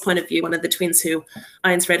from Aves' point of view, one of the twins who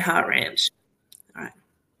owns Red Heart Ranch. All right.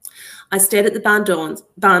 I stared at the barn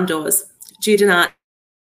doors. Jude and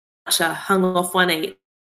Archer hung off one each,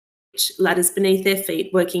 ladders beneath their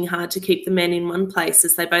feet, working hard to keep the men in one place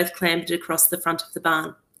as they both clambered across the front of the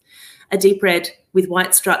barn. A deep red with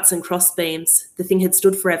white struts and cross beams. The thing had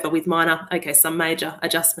stood forever with some major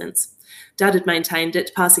adjustments. Dad had maintained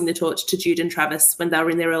it, passing the torch to Jude and Travis when they were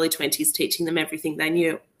in their early 20s, teaching them everything they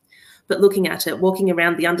knew. But looking at it, walking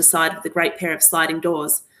around the underside of the great pair of sliding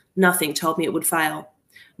doors, nothing told me it would fail.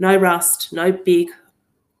 No rust, no big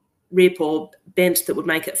rip or bent that would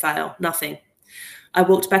make it fail, nothing. I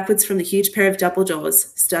walked backwards from the huge pair of double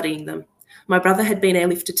doors, studying them. My brother had been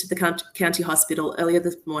airlifted to the county hospital earlier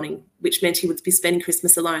this morning, which meant he would be spending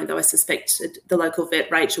Christmas alone, though I suspected the local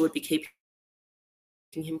vet, Rachel, would be keeping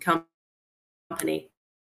him company.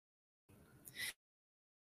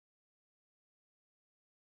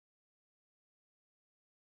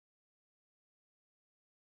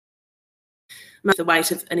 The weight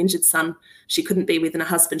of an injured son, she couldn't be with, and a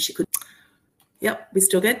husband she could. Yep, we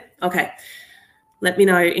still good? Okay. Let me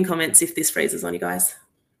know in comments if this freezes on you guys.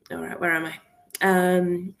 All right, where am I?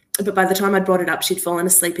 But by the time I'd brought it up, she'd fallen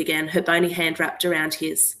asleep again, her bony hand wrapped around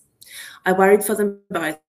his. I worried for them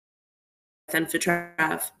both and for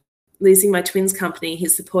Trav. Losing my twin's company,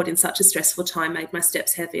 his support in such a stressful time made my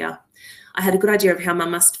steps heavier. I had a good idea of how Mum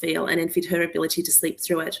must feel and envied her ability to sleep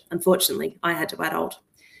through it. Unfortunately, I had to adult.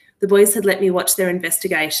 The boys had let me watch their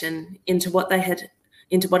investigation into what had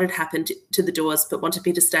happened to the doors, but wanted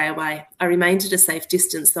me to stay away. I remained at a safe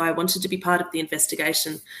distance, though I wanted to be part of the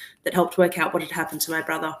investigation that helped work out what had happened to my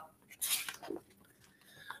brother.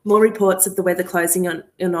 More reports of the weather closing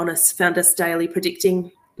in on us found us daily,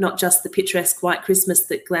 predicting not just the picturesque white Christmas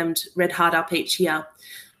that glammed Red Heart up each year,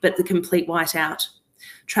 but the complete whiteout.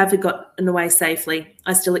 Trav had gotten away safely.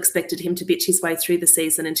 I still expected him to bitch his way through the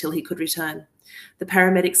season until he could return. The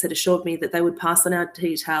paramedics had assured me that they would pass on our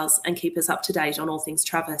details and keep us up to date on all things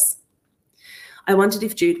Travis. I wondered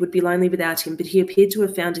if Jude would be lonely without him, but he appeared to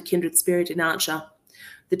have found a kindred spirit in Archer.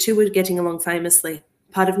 The two were getting along famously.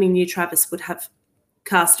 Part of me knew Travis would have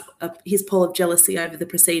cast his pall of jealousy over the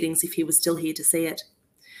proceedings if he was still here to see it.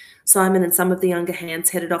 Simon and some of the younger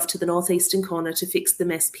hands headed off to the northeastern corner to fix the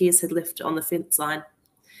mess Pierce had left on the fence line.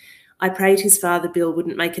 I prayed his father, Bill,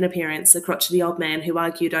 wouldn't make an appearance, a crotchety old man who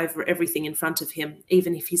argued over everything in front of him,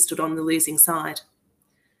 even if he stood on the losing side.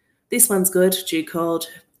 This one's good, Jude called,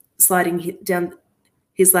 sliding down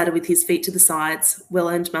his ladder with his feet to the sides,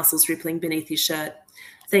 well-earned muscles rippling beneath his shirt.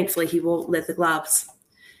 Thankfully, he wore leather gloves.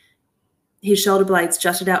 His shoulder blades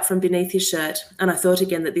jutted out from beneath his shirt, and I thought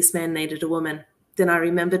again that this man needed a woman. Then I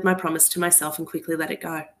remembered my promise to myself and quickly let it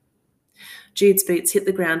go. Jude's boots hit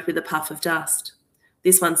the ground with a puff of dust.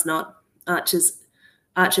 This one's not.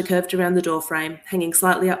 Archer curved around the doorframe, hanging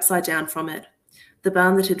slightly upside down from it. The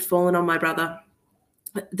barn that had fallen on my brother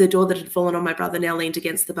The door that had fallen on my brother now leaned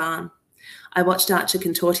against the barn. I watched Archer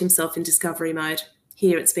contort himself in discovery mode.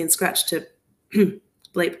 Here, it's been scratched to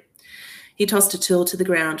bleep. He tossed a tool to the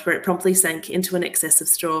ground where it promptly sank into an excess of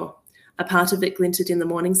straw. A part of it glinted in the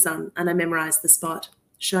morning sun, and I memorised the spot.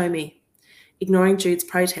 Show me. Ignoring Jude's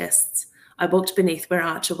protests, I walked beneath where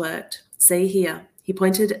Archer worked. See here. He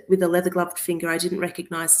pointed with a leather-gloved finger I didn't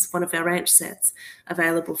recognise as one of our ranch sets,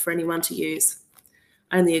 available for anyone to use.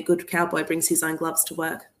 Only a good cowboy brings his own gloves to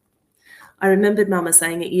work. I remembered Mama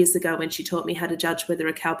saying it years ago when she taught me how to judge whether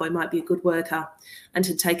a cowboy might be a good worker, and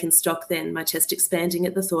had taken stock then, my chest expanding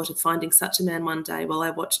at the thought of finding such a man one day while I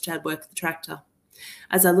watched Dad work the tractor.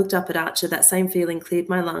 As I looked up at Archer, that same feeling cleared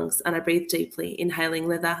my lungs, and I breathed deeply, inhaling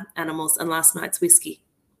leather, animals, and last night's whiskey.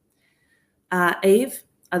 Eve?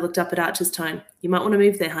 I looked up at Archer's tone. You might want to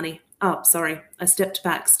move there, honey. Oh, sorry. I stepped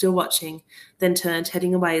back, still watching, then turned,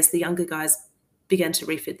 heading away as the younger guys began to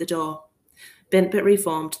refit the door. Bent but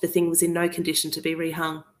reformed, the thing was in no condition to be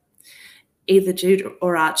rehung. Either Jude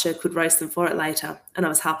or Archer could roast them for it later, and I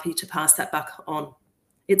was happy to pass that buck on.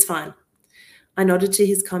 It's fine. I nodded to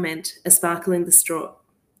his comment, a sparkle in the straw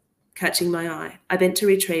catching my eye. I bent to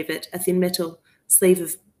retrieve it, a thin metal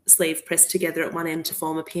sleeve pressed together at one end to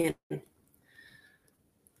form a pin.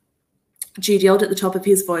 Jude yelled at the top of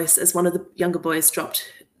his voice as one of the younger boys dropped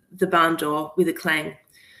the barn door with a clang.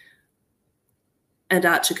 And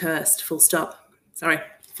Archer cursed, full stop.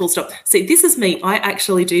 See, this is me. I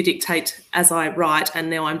actually do dictate as I write, and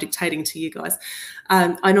now I'm dictating to you guys.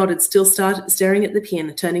 I nodded, still staring at the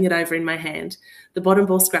pin, turning it over in my hand. The bottom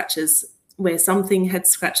bore scratches where something had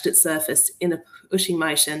scratched its surface in a pushing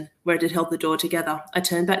motion where it had held the door together. I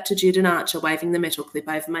turned back to Jude and Archer, waving the metal clip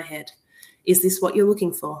over my head. Is this what you're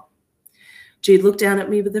looking for? Jude looked down at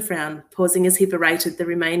me with a frown, pausing as he berated the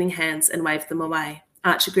remaining hands and waved them away.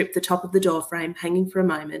 Archer gripped the top of the door frame, hanging for a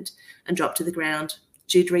moment, and dropped to the ground.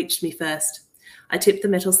 Jude reached me first. I tipped the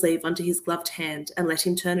metal sleeve onto his gloved hand and let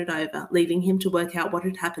him turn it over, leaving him to work out what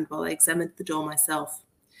had happened while I examined the door myself.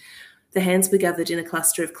 The hands were gathered in a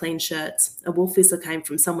cluster of clean shirts. A wolf whistle came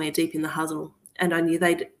from somewhere deep in the huddle, and I knew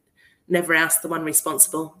they'd never asked the one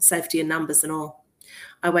responsible, safety in numbers and all.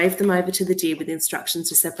 I waved them over to the deer with instructions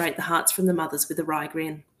to separate the hearts from the mothers with a wry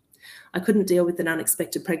grin. I couldn't deal with an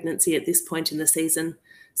unexpected pregnancy at this point in the season,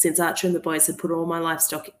 since Archer and the boys had put all my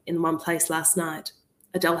livestock in one place last night.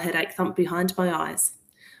 A dull headache thumped behind my eyes.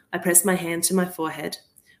 I pressed my hand to my forehead,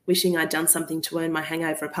 wishing I'd done something to earn my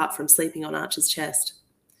hangover apart from sleeping on Archer's chest.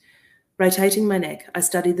 Rotating my neck, I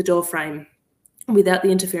studied the door frame without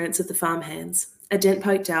the interference of the farmhands. A dent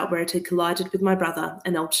poked out where it had collided with my brother,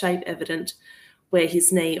 an old shape evident where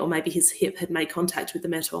his knee or maybe his hip had made contact with the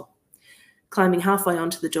metal. Climbing halfway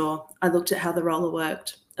onto the door, I looked at how the roller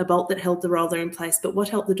worked, a bolt that held the roller in place, but what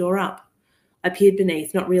held the door up? I peered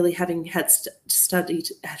beneath, not really having had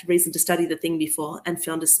reason to study the thing before, and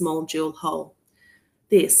found a small jewel hole.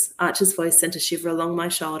 This, Archer's voice sent a shiver along my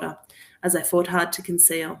shoulder as I fought hard to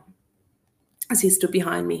conceal, as he stood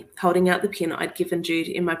behind me, holding out the pin I'd given Jude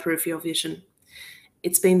in my peripheral vision.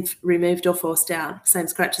 It's been removed or forced out, same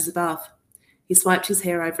scratch as above. He swiped his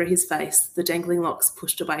hair over his face, the dangling locks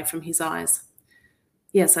pushed away from his eyes.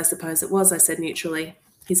 Yes, I suppose it was, I said neutrally.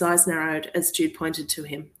 His eyes narrowed as Jude pointed to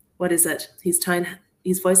him. What is it?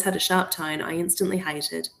 His voice had a sharp tone I instantly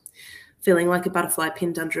hated, feeling like a butterfly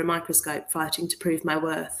pinned under a microscope, fighting to prove my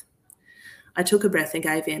worth. I took a breath and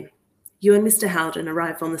gave in. You and Mr. Howden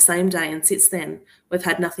arrived on the same day, and since then, we've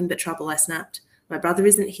had nothing but trouble, I snapped. My brother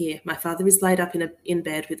isn't here. My father is laid up in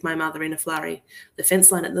bed with my mother in a flurry. The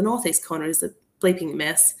fence line at the northeast corner is a bleeping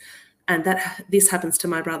mess, and this happens to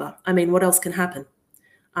my brother. I mean, what else can happen?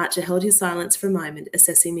 Archer held his silence for a moment,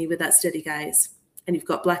 assessing me with that steady gaze. And you've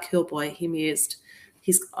got Black Hill Boy, he mused,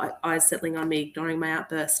 his eyes settling on me, ignoring my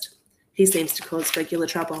outburst. He seems to cause regular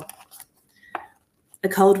trouble. A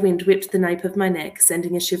cold wind whipped the nape of my neck,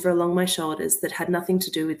 sending a shiver along my shoulders that had nothing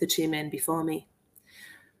to do with the two men before me.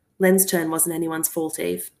 Len's turn wasn't anyone's fault,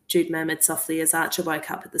 Eve, Jude murmured softly as Archer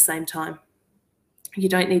woke up at the same time. You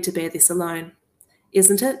don't need to bear this alone.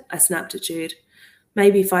 Isn't it? I snapped at Jude.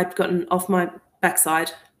 Maybe if I'd gotten off my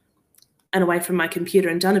backside and away from my computer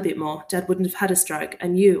and done a bit more, Dad wouldn't have had a stroke.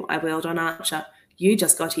 And you, I wailed on Archer, you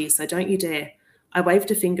just got here, so don't you dare. I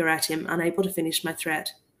waved a finger at him, unable to finish my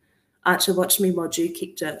threat. Archer watched me while Jude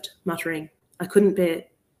kicked dirt, muttering. I couldn't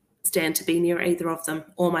stand to be near either of them,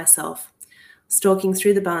 or myself. Stalking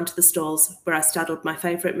through the barn to the stalls, where I startled my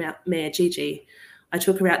favourite mare, Gigi, I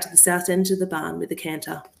took her out to the south end of the barn with a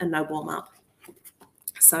canter and no warm-up.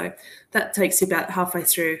 So that takes you about halfway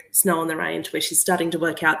through Snow on the Range, where she's starting to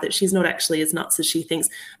work out that she's not actually as nuts as she thinks.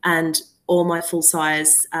 And all my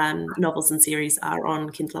full-size novels and series are on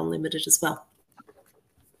Kindle Unlimited as well.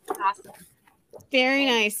 Awesome. Very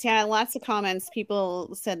nice. Yeah, lots of comments.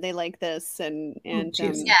 People said they like this and yeah,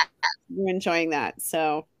 we're enjoying that.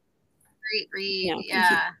 So great read.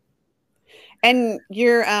 Yeah. And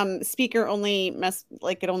your speaker only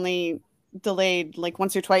it only delayed like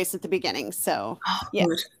once or twice at the beginning. So yeah.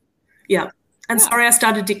 Good. Yeah. And sorry, I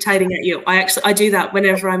started dictating at you. I do that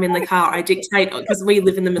whenever I'm in the car. I dictate because we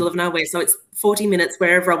live in the middle of nowhere. So it's 40 minutes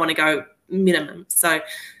wherever I want to go minimum. So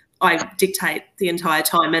I dictate the entire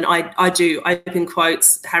time. And I do open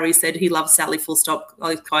quotes. Harry said he loves Sally full stop,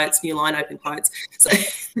 close quotes, new line, open quotes. So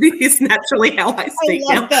it's naturally how I speak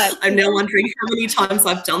now. That. I'm now wondering how many times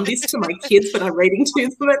I've done this to my kids when I'm reading to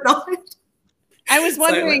them at night. I was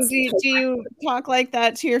wondering, do you talk like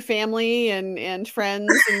that to your family and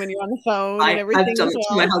friends and when you're on the phone and everything? I've done it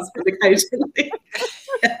to my husband occasionally.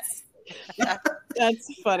 Yes.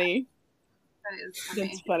 That's funny. That is funny.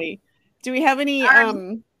 That's funny. Do we have any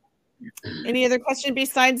other question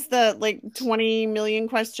besides the like 20 million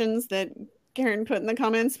questions that Karen put in the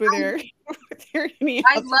comments? Were there any?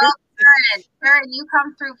 I love Karen. Karen, you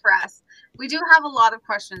come through for us. We do have a lot of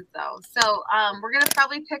questions though, so we're gonna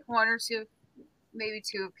probably pick one or two. Maybe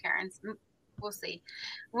two of Karen's. We'll see.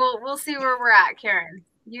 We'll see where we're at, Karen.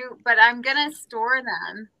 But I'm gonna store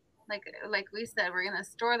them, like we said, we're gonna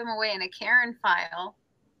store them away in a Karen file.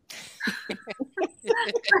 For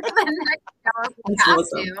the next hour we have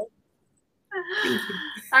to.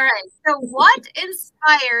 All right. So, what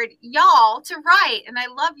inspired y'all to write? And I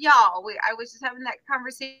love y'all. I was just having that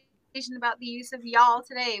conversation about the use of y'all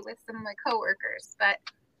today with some of my coworkers. But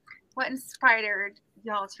what inspired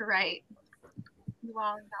y'all to write?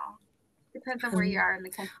 Y'all. Depends on where you are in the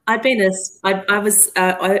country. I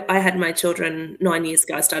had my children 9 years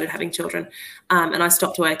ago. I started having children, and I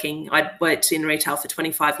stopped working. I'd worked in retail for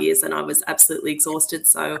 25 years, and I was absolutely exhausted.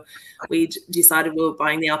 So we decided we were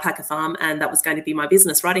buying the alpaca farm, and that was going to be my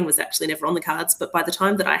business. Writing was actually never on the cards, but by the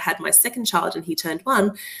time that I had my second child and he turned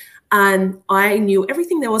 1, I knew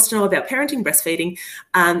everything there was to know about parenting, breastfeeding,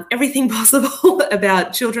 everything possible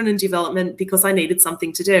about children and development because I needed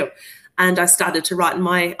something to do. And I started to write,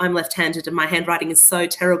 and I'm left-handed and my handwriting is so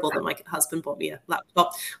terrible that my husband bought me a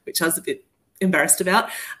laptop, which I was a bit embarrassed about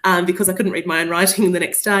because I couldn't read my own writing the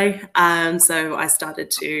next day. So I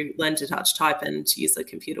started to learn to touch type and to use a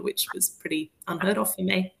computer, which was pretty unheard of for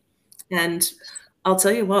me. And I'll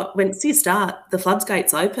tell you what, once you start, the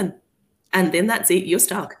floodgates open and then that's it, you're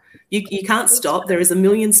stuck. You can't stop. There is a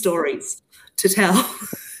million stories to tell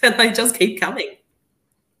and they just keep coming.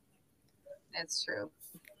 That's true.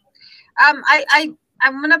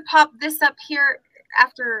 I'm gonna pop this up here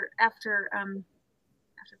after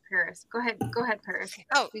Paris. Go ahead, Paris.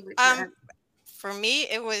 Oh, for me,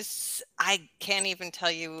 it was, I can't even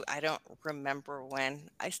tell you, I don't remember when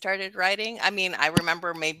I started writing. I mean, I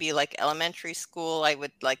remember maybe like elementary school, I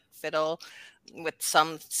would like fiddle with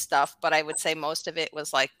some stuff, but I would say most of it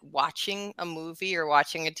was like watching a movie or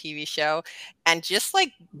watching a TV show and just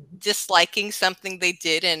like disliking something they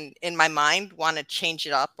did and in my mind want to change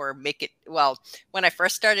it up or make it, well, when I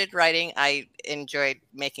first started writing, I enjoyed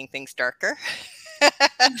making things darker.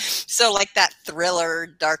 So like that thriller,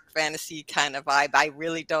 dark fantasy kind of vibe. I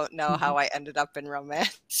really don't know how I ended up in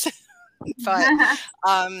romance, but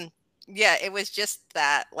yeah, it was just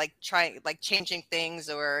that like changing things,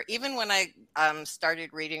 or even when I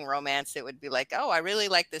started reading romance, it would be like, oh, I really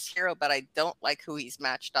like this hero, but I don't like who he's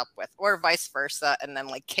matched up with, or vice versa, and then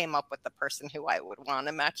like came up with the person who I would want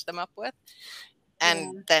to match them up with,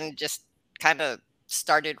 and then just kind of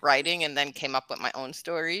started writing and then came up with my own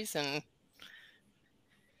stories, and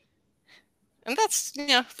that's, you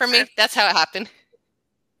know, for me, that's how it happened.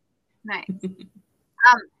 Nice.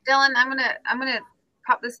 Dylan, I'm gonna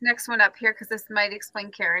pop this next one up here because this might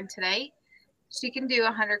explain Karen today. She can do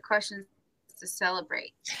 100 questions to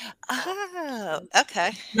celebrate. Oh,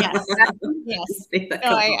 okay. Yes. Yes.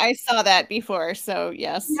 No, I saw that before, so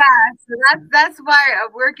yes. Yeah, so that's why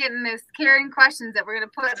we're getting this Karen questions that we're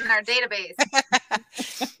gonna put in our database.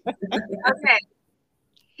 Okay.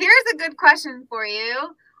 Here's a good question for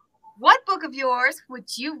you. What book of yours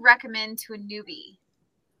would you recommend to a newbie?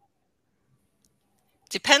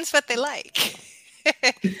 Depends what they like.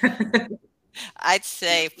 I'd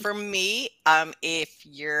say for me, if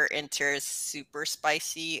you're into super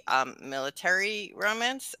spicy military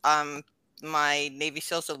romance, my Navy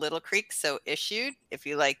SEALs of Little Creek, so Issued. If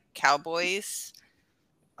you like cowboys,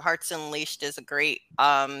 Hearts Unleashed is a great,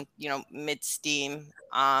 mid-steam.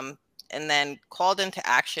 And then Called into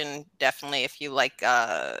Action, definitely if you like,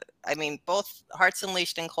 I mean, both Hearts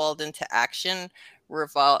Unleashed and Called into Action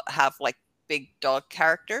have like big dog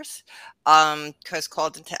characters, because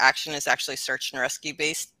Called into Action is actually search and rescue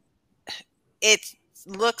based. It's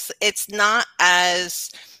it's not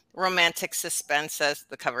as romantic suspense as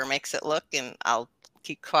the cover makes it look, and I'll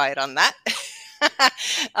keep quiet on that.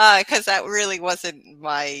 Because that really wasn't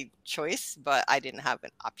my choice, but I didn't have an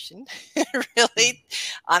option really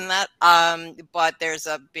on that. But there's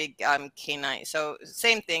a big canine. So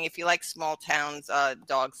same thing. If you like small towns,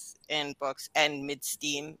 dogs in books, and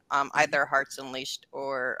mid-steam, either Hearts Unleashed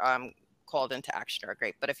or Called into Action are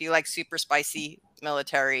great. But if you like super spicy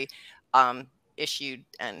military issued,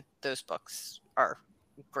 and those books are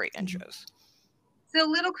great intros. So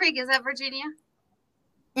Little Creek, is that Virginia?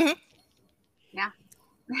 Mm-hmm. Yeah.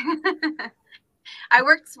 I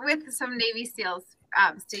worked with some Navy SEALs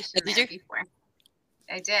stationed there before.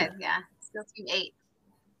 I did, yeah. SEAL Team 8.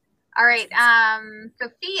 All right,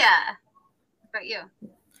 Sophia, what about you?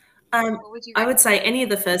 I would say any of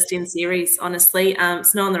the first in series, honestly.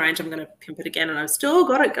 Snow on the Range, I'm going to pimp it again, and I've still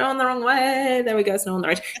got it going the wrong way. There we go, Snow on the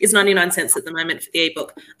Range. It's 99 cents at the moment for the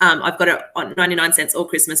ebook. I've got it on 99 cents all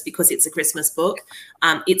Christmas because it's a Christmas book.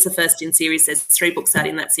 It's a first in series. There's 3 books out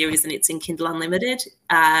in that series, and it's in Kindle Unlimited.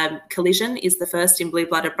 Collision is the first in Blue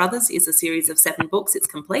Blooded Brothers, is a series of 7 books. It's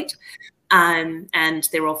complete. And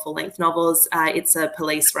they're all full-length novels. It's a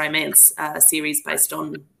police romance series based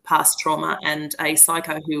on past trauma and a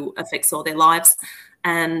psycho who affects all their lives.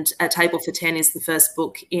 And A Table for 10 is the first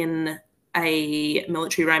book in a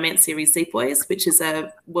military romance series, Sepoys, which is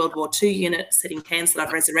a World War II unit set in Cairns that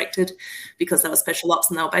I've resurrected because they were special ops,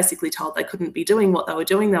 and they were basically told they couldn't be doing what they were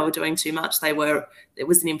doing. They were doing too much. It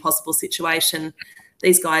was an impossible situation.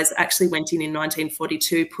 These guys actually went in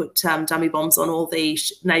 1942, put dummy bombs on all the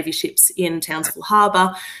Navy ships in Townsville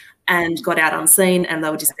Harbour and got out unseen, and they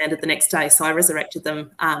were disbanded the next day. So I resurrected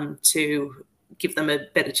them to give them a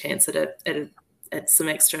better chance at some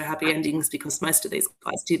extra happy endings, because most of these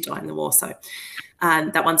guys did die in the war. So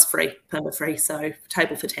that one's free, perma-free, so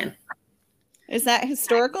Table for 10. Is that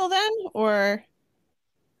historical then, or?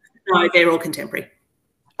 No, they're all contemporary.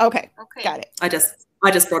 Okay, got it. I just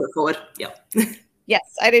brought it forward, yeah.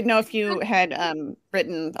 Yes, I didn't know if you had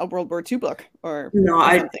written a World War II book or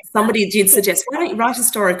somebody did suggest, why don't you write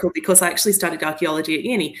historical, because I actually studied archaeology at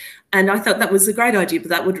uni, and I thought that was a great idea, but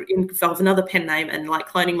that would involve another pen name and like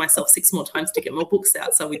cloning myself 6 more times to get more books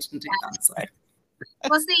out, so we didn't do that. So.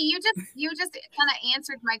 Well, see, you just kind of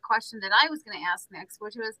answered my question that I was going to ask next,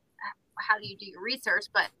 which was how do you do your research?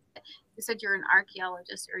 But you said you're an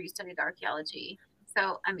archaeologist, or you studied archaeology,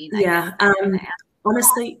 so I mean,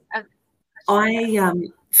 honestly.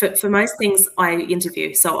 For most things I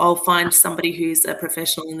interview, so I'll find somebody who's a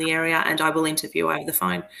professional in the area and I will interview over the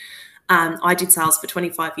phone. I did sales for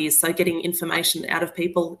 25 years, so getting information out of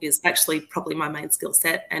people is actually probably my main skill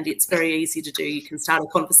set, and it's very easy to do. You can start a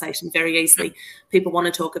conversation very easily. People want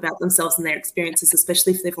to talk about themselves and their experiences,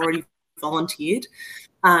 especially if they've already volunteered.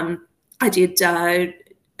 I did a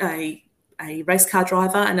race car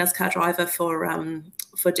driver, a NASCAR driver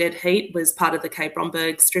for Dead Heat, was part of the Kay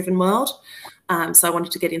Bromberg's Driven World. So I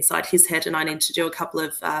wanted to get inside his head, and I need to do a couple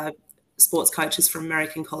of sports coaches from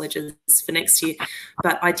American colleges for next year.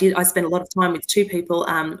 But I spent a lot of time with 2 people.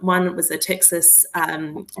 One was a Texas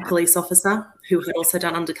police officer who had also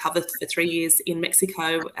done undercover for 3 years in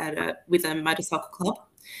Mexico with a motorcycle club.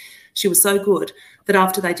 She was so good that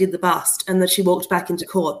after they did the bust and that she walked back into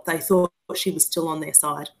court, they thought she was still on their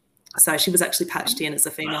side. So she was actually patched in as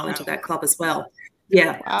a female into that club as well.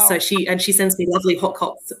 Yeah. Wow. So she sends me lovely hot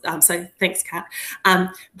cops. So thanks, Kat.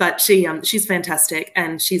 But she's fantastic,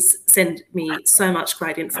 and she's sent me so much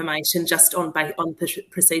great information just on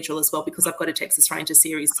procedural as well, because I've got a Texas Ranger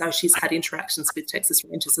series. So she's had interactions with Texas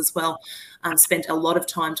Rangers as well. Spent a lot of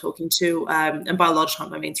time talking to, and by a lot of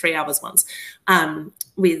time I mean 3 hours once,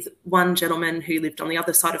 with one gentleman who lived on the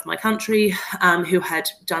other side of my country, who had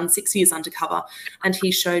done 6 years undercover, and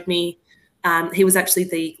he showed me. He was actually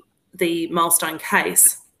the milestone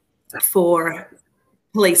case for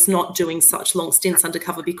police not doing such long stints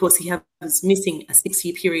undercover, because he was missing a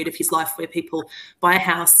 6-year period of his life where people buy a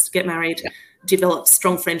house, get married, develop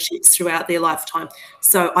strong friendships throughout their lifetime.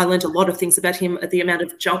 So I learned a lot of things about him, the amount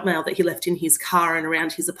of junk mail that he left in his car and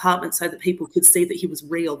around his apartment, so that people could see that he was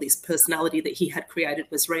real, this personality that he had created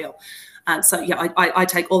was real. So yeah, I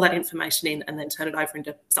take all that information in and then turn it over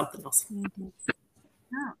into something else. Mm-hmm.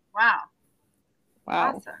 Oh, wow.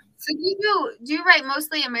 Wow. Awesome. So do you write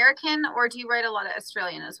mostly American, or do you write a lot of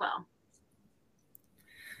Australian as well?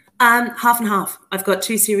 Half and half. I've got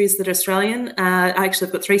 2 series that are Australian.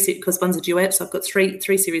 I've got 3 because one's a duet, so I've got three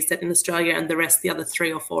series set in Australia, and the other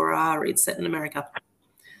 3 or 4 are set in America.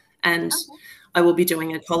 And I will be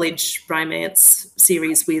doing a college romance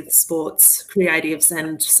series with sports creatives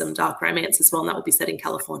and some dark romance as well, and that will be set in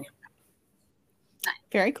California.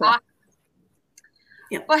 Very cool.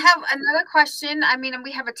 Yeah. We'll have another question. I mean,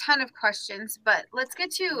 we have a ton of questions, but let's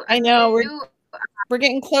get to. I know we're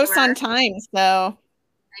getting close on time, so.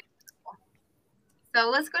 So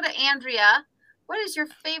let's go to Andrea. What is your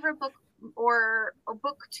favorite book or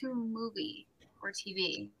book to movie or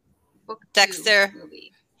TV? Book Dexter.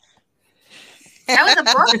 Movie. That was a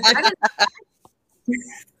book.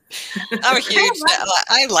 I'm a huge.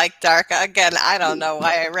 I like dark. Again, I don't know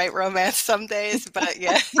why I write romance some days, but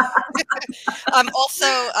yeah. Also,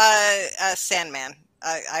 Sandman.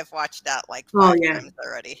 I've watched that like 5 times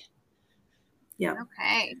already. Yeah.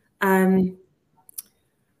 Okay.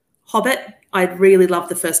 Hobbit. I really love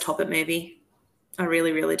the first Hobbit movie. I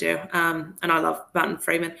really, really do. And I love Martin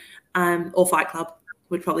Freeman. Or Fight Club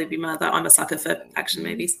would probably be my other. I'm a sucker for action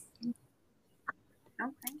movies.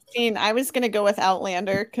 Okay. I was going to go with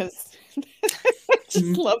Outlander because I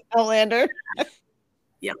just love Outlander.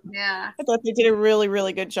 Yeah. I thought they did a really,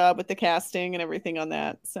 really good job with the casting and everything on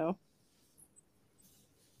that. So,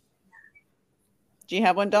 do you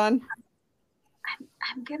have one, Dawn?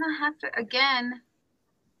 I'm going to have to, again,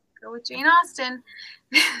 go with Jane Austen.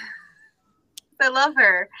 I love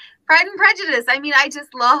her. Pride and Prejudice. I mean, I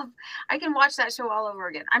can watch that show all over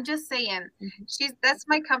again. I'm just saying, that's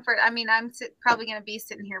my comfort. I mean, I'm probably going to be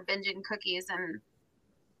sitting here binging cookies, and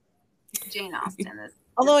Jane Austen is.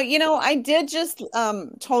 Although, I did just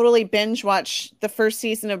totally binge watch the first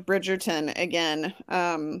season of Bridgerton again.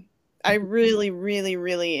 I really, really,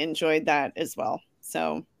 really enjoyed that as well.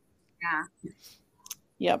 So, yeah.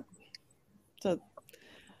 Yep. So,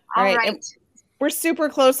 all right. We're super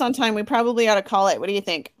close on time. We probably ought to call it. What do you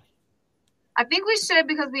think? I think we should,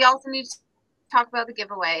 because we also need to talk about the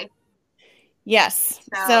giveaway. Yes.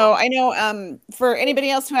 So I know for anybody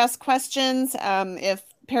else who has questions, if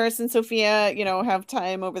Paris and Sophia, have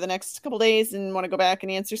time over the next couple days and want to go back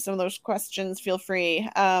and answer some of those questions, feel free.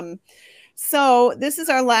 So this is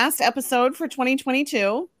our last episode for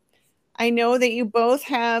 2022. I know that you both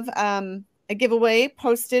have a giveaway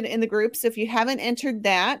posted in the group. So if you haven't entered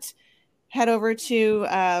that, head over to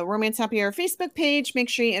Romance Happy Hour Facebook page. Make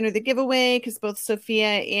sure you enter the giveaway, because both Sophia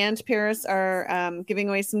and Paris are giving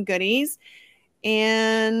away some goodies.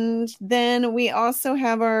 And then we also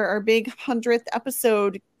have our big 100th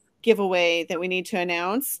episode giveaway that we need to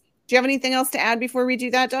announce. Do you have anything else to add before we do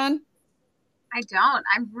that, Dawn? I don't.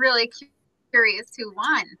 I'm really curious who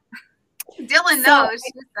won. Dylan knows.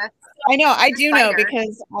 I know. I do know,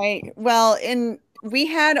 because we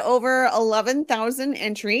had over 11,000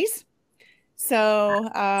 entries. So,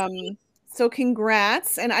 so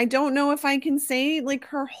congrats. And I don't know if I can say like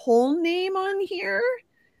her whole name on here.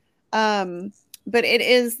 But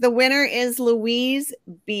the winner is Louise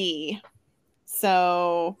B.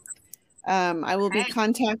 So, I will be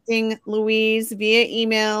contacting Louise via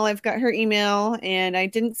email. I've got her email, and I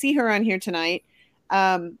didn't see her on here tonight.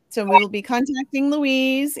 So we will be contacting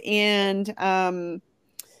Louise, and,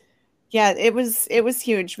 yeah, it was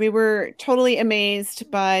huge. We were totally amazed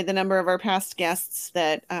by the number of our past guests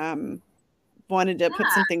that wanted to put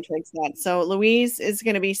something towards that. So Louise is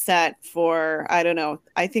going to be set for, I don't know,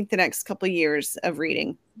 I think the next couple of years of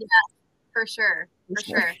reading. Yeah, for sure. For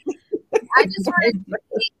sure. I just wanted to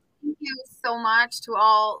say thank you so much to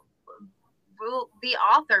all the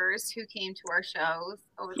authors who came to our shows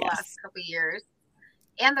over the last couple of years.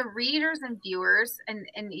 And the readers and viewers, and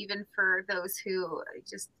even for those who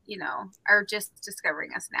just, are just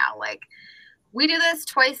discovering us now. Like, we do this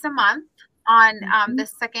twice a month on the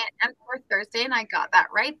second and fourth Thursday, and I got that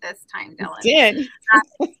right this time, Dylan. You did.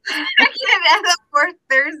 Second and the fourth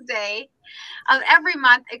Thursday of every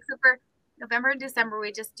month, except for November and December.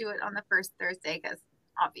 We just do it on the first Thursday because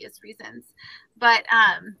obvious reasons. But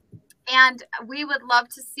and we would love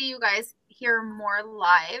to see you guys here more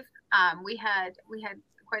live. We had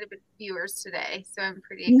quite a bit of viewers today, so I'm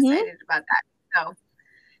pretty excited about that. So,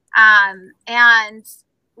 and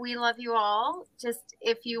we love you all. Just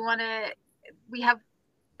if you want to, we have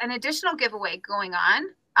an additional giveaway going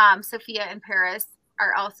on. Sophia and Paris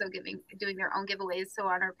are also doing their own giveaways. So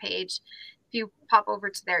on our page, if you pop over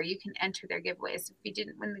to there, you can enter their giveaways. If you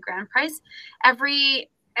didn't win the grand prize, every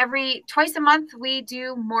twice a month we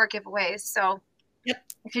do more giveaways. So. Yep.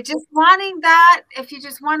 If you're just wanting that, if you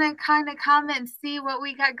just want to kind of come and see what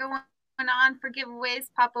we got going on for giveaways,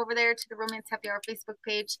 pop over there to the Romance Happy Hour Facebook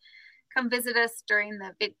page. Come visit us during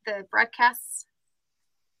the broadcasts,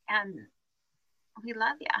 and we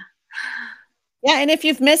love you. Yeah, and if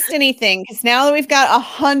you've missed anything, because now that we've got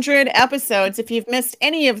 100 episodes, if you've missed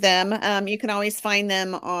any of them, you can always find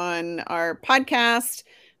them on our podcast,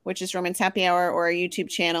 which is Romance Happy Hour, or our YouTube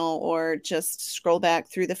channel, or just scroll back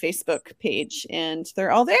through the Facebook page, and they're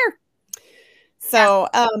all there. So,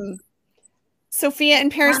 Sofia and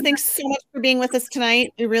Paris, thanks so much for being with us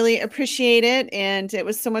tonight. We really appreciate it. And it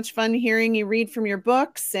was so much fun hearing you read from your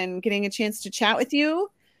books and getting a chance to chat with you.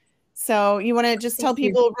 So you want to just tell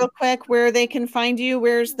people real quick where they can find you?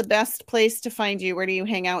 Where's the best place to find you? Where do you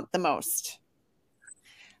hang out the most?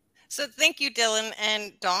 So thank you, Dylan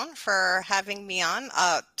and Dawn, for having me on.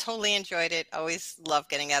 Totally enjoyed it. Always love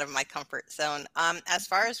getting out of my comfort zone. As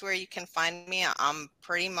far as where you can find me, I'm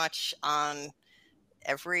pretty much on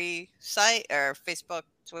every site, or Facebook,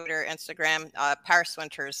 Twitter, Instagram. Paris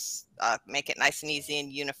Wynters, make it nice and easy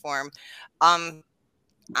and uniform.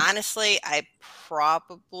 Honestly, I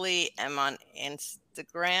probably am on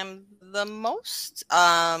Instagram the most,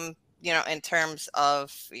 in terms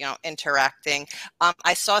of, interacting.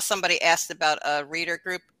 I saw somebody asked about a reader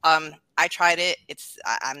group. I tried it.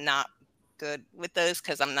 I'm not good with those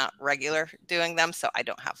because I'm not regular doing them, so I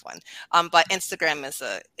don't have one. But Instagram is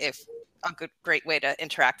a great way to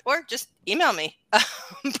interact, or just email me.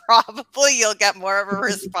 Probably you'll get more of a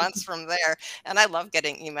response from there. And I love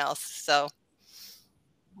getting emails. So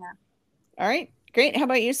yeah. All right, great. How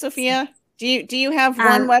about you, Sofia? Do you have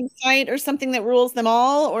one website or something that rules them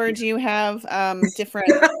all, or do you have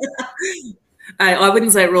different? I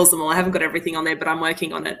wouldn't say it rules them all. I haven't got everything on there, but I'm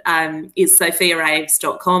working on it. Is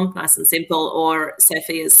sofiaaves.com, nice and simple, or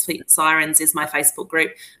Sofia's Sirens is my Facebook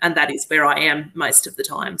group, and that is where I am most of the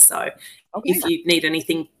time. So if you need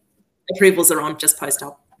anything, approvals are on, just post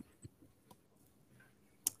up.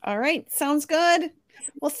 All right, sounds good.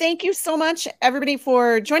 Well, thank you so much, everybody,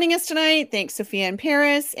 for joining us tonight. Thanks, Sofia and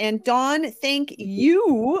Paris. And Dawn, thank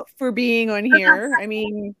you for being on here. I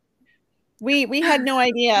mean, we had no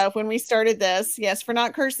idea when we started this. Yes, for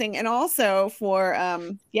not cursing, and also for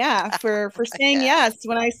for saying yes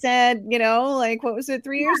when I said, like, what was it,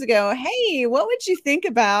 3 years ago? Hey, what would you think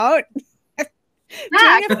about doing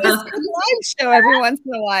a Facebook live show every once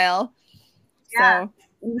in a while? Yeah. So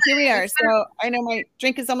here we are. So I know my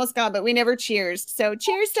drink is almost gone, but we never cheers. So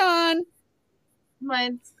cheers, Dawn.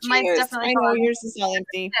 Mine's definitely. I know yours is all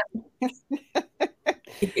empty. All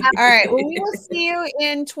right. Well, we will see you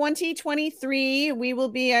in 2023. We will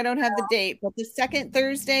be, I don't have the date, but the second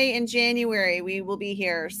Thursday in January, we will be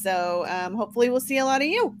here. So hopefully we'll see a lot of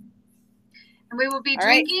you. And we will be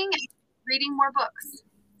drinking and reading more books.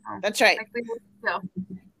 That's right. Like we will.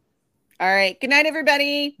 All right. Good night,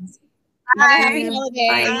 everybody. Bye. Happy holidays.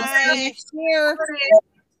 Bye. See you next year.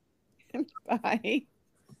 Bye.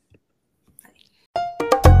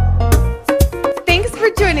 Thanks for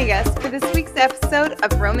joining us for this week's episode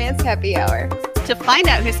of Romance Happy Hour. To find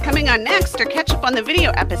out who's coming on next or catch up on the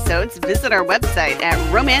video episodes, visit our website at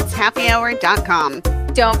romancehappyhour.com.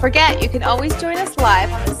 Don't forget, you can always join us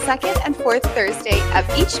live on the second and fourth Thursday of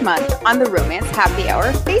each month on the Romance Happy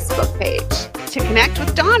Hour Facebook page. To connect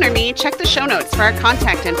with Dawn or me, check the show notes for our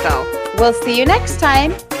contact info. We'll see you next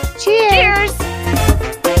time. Cheers! Cheers!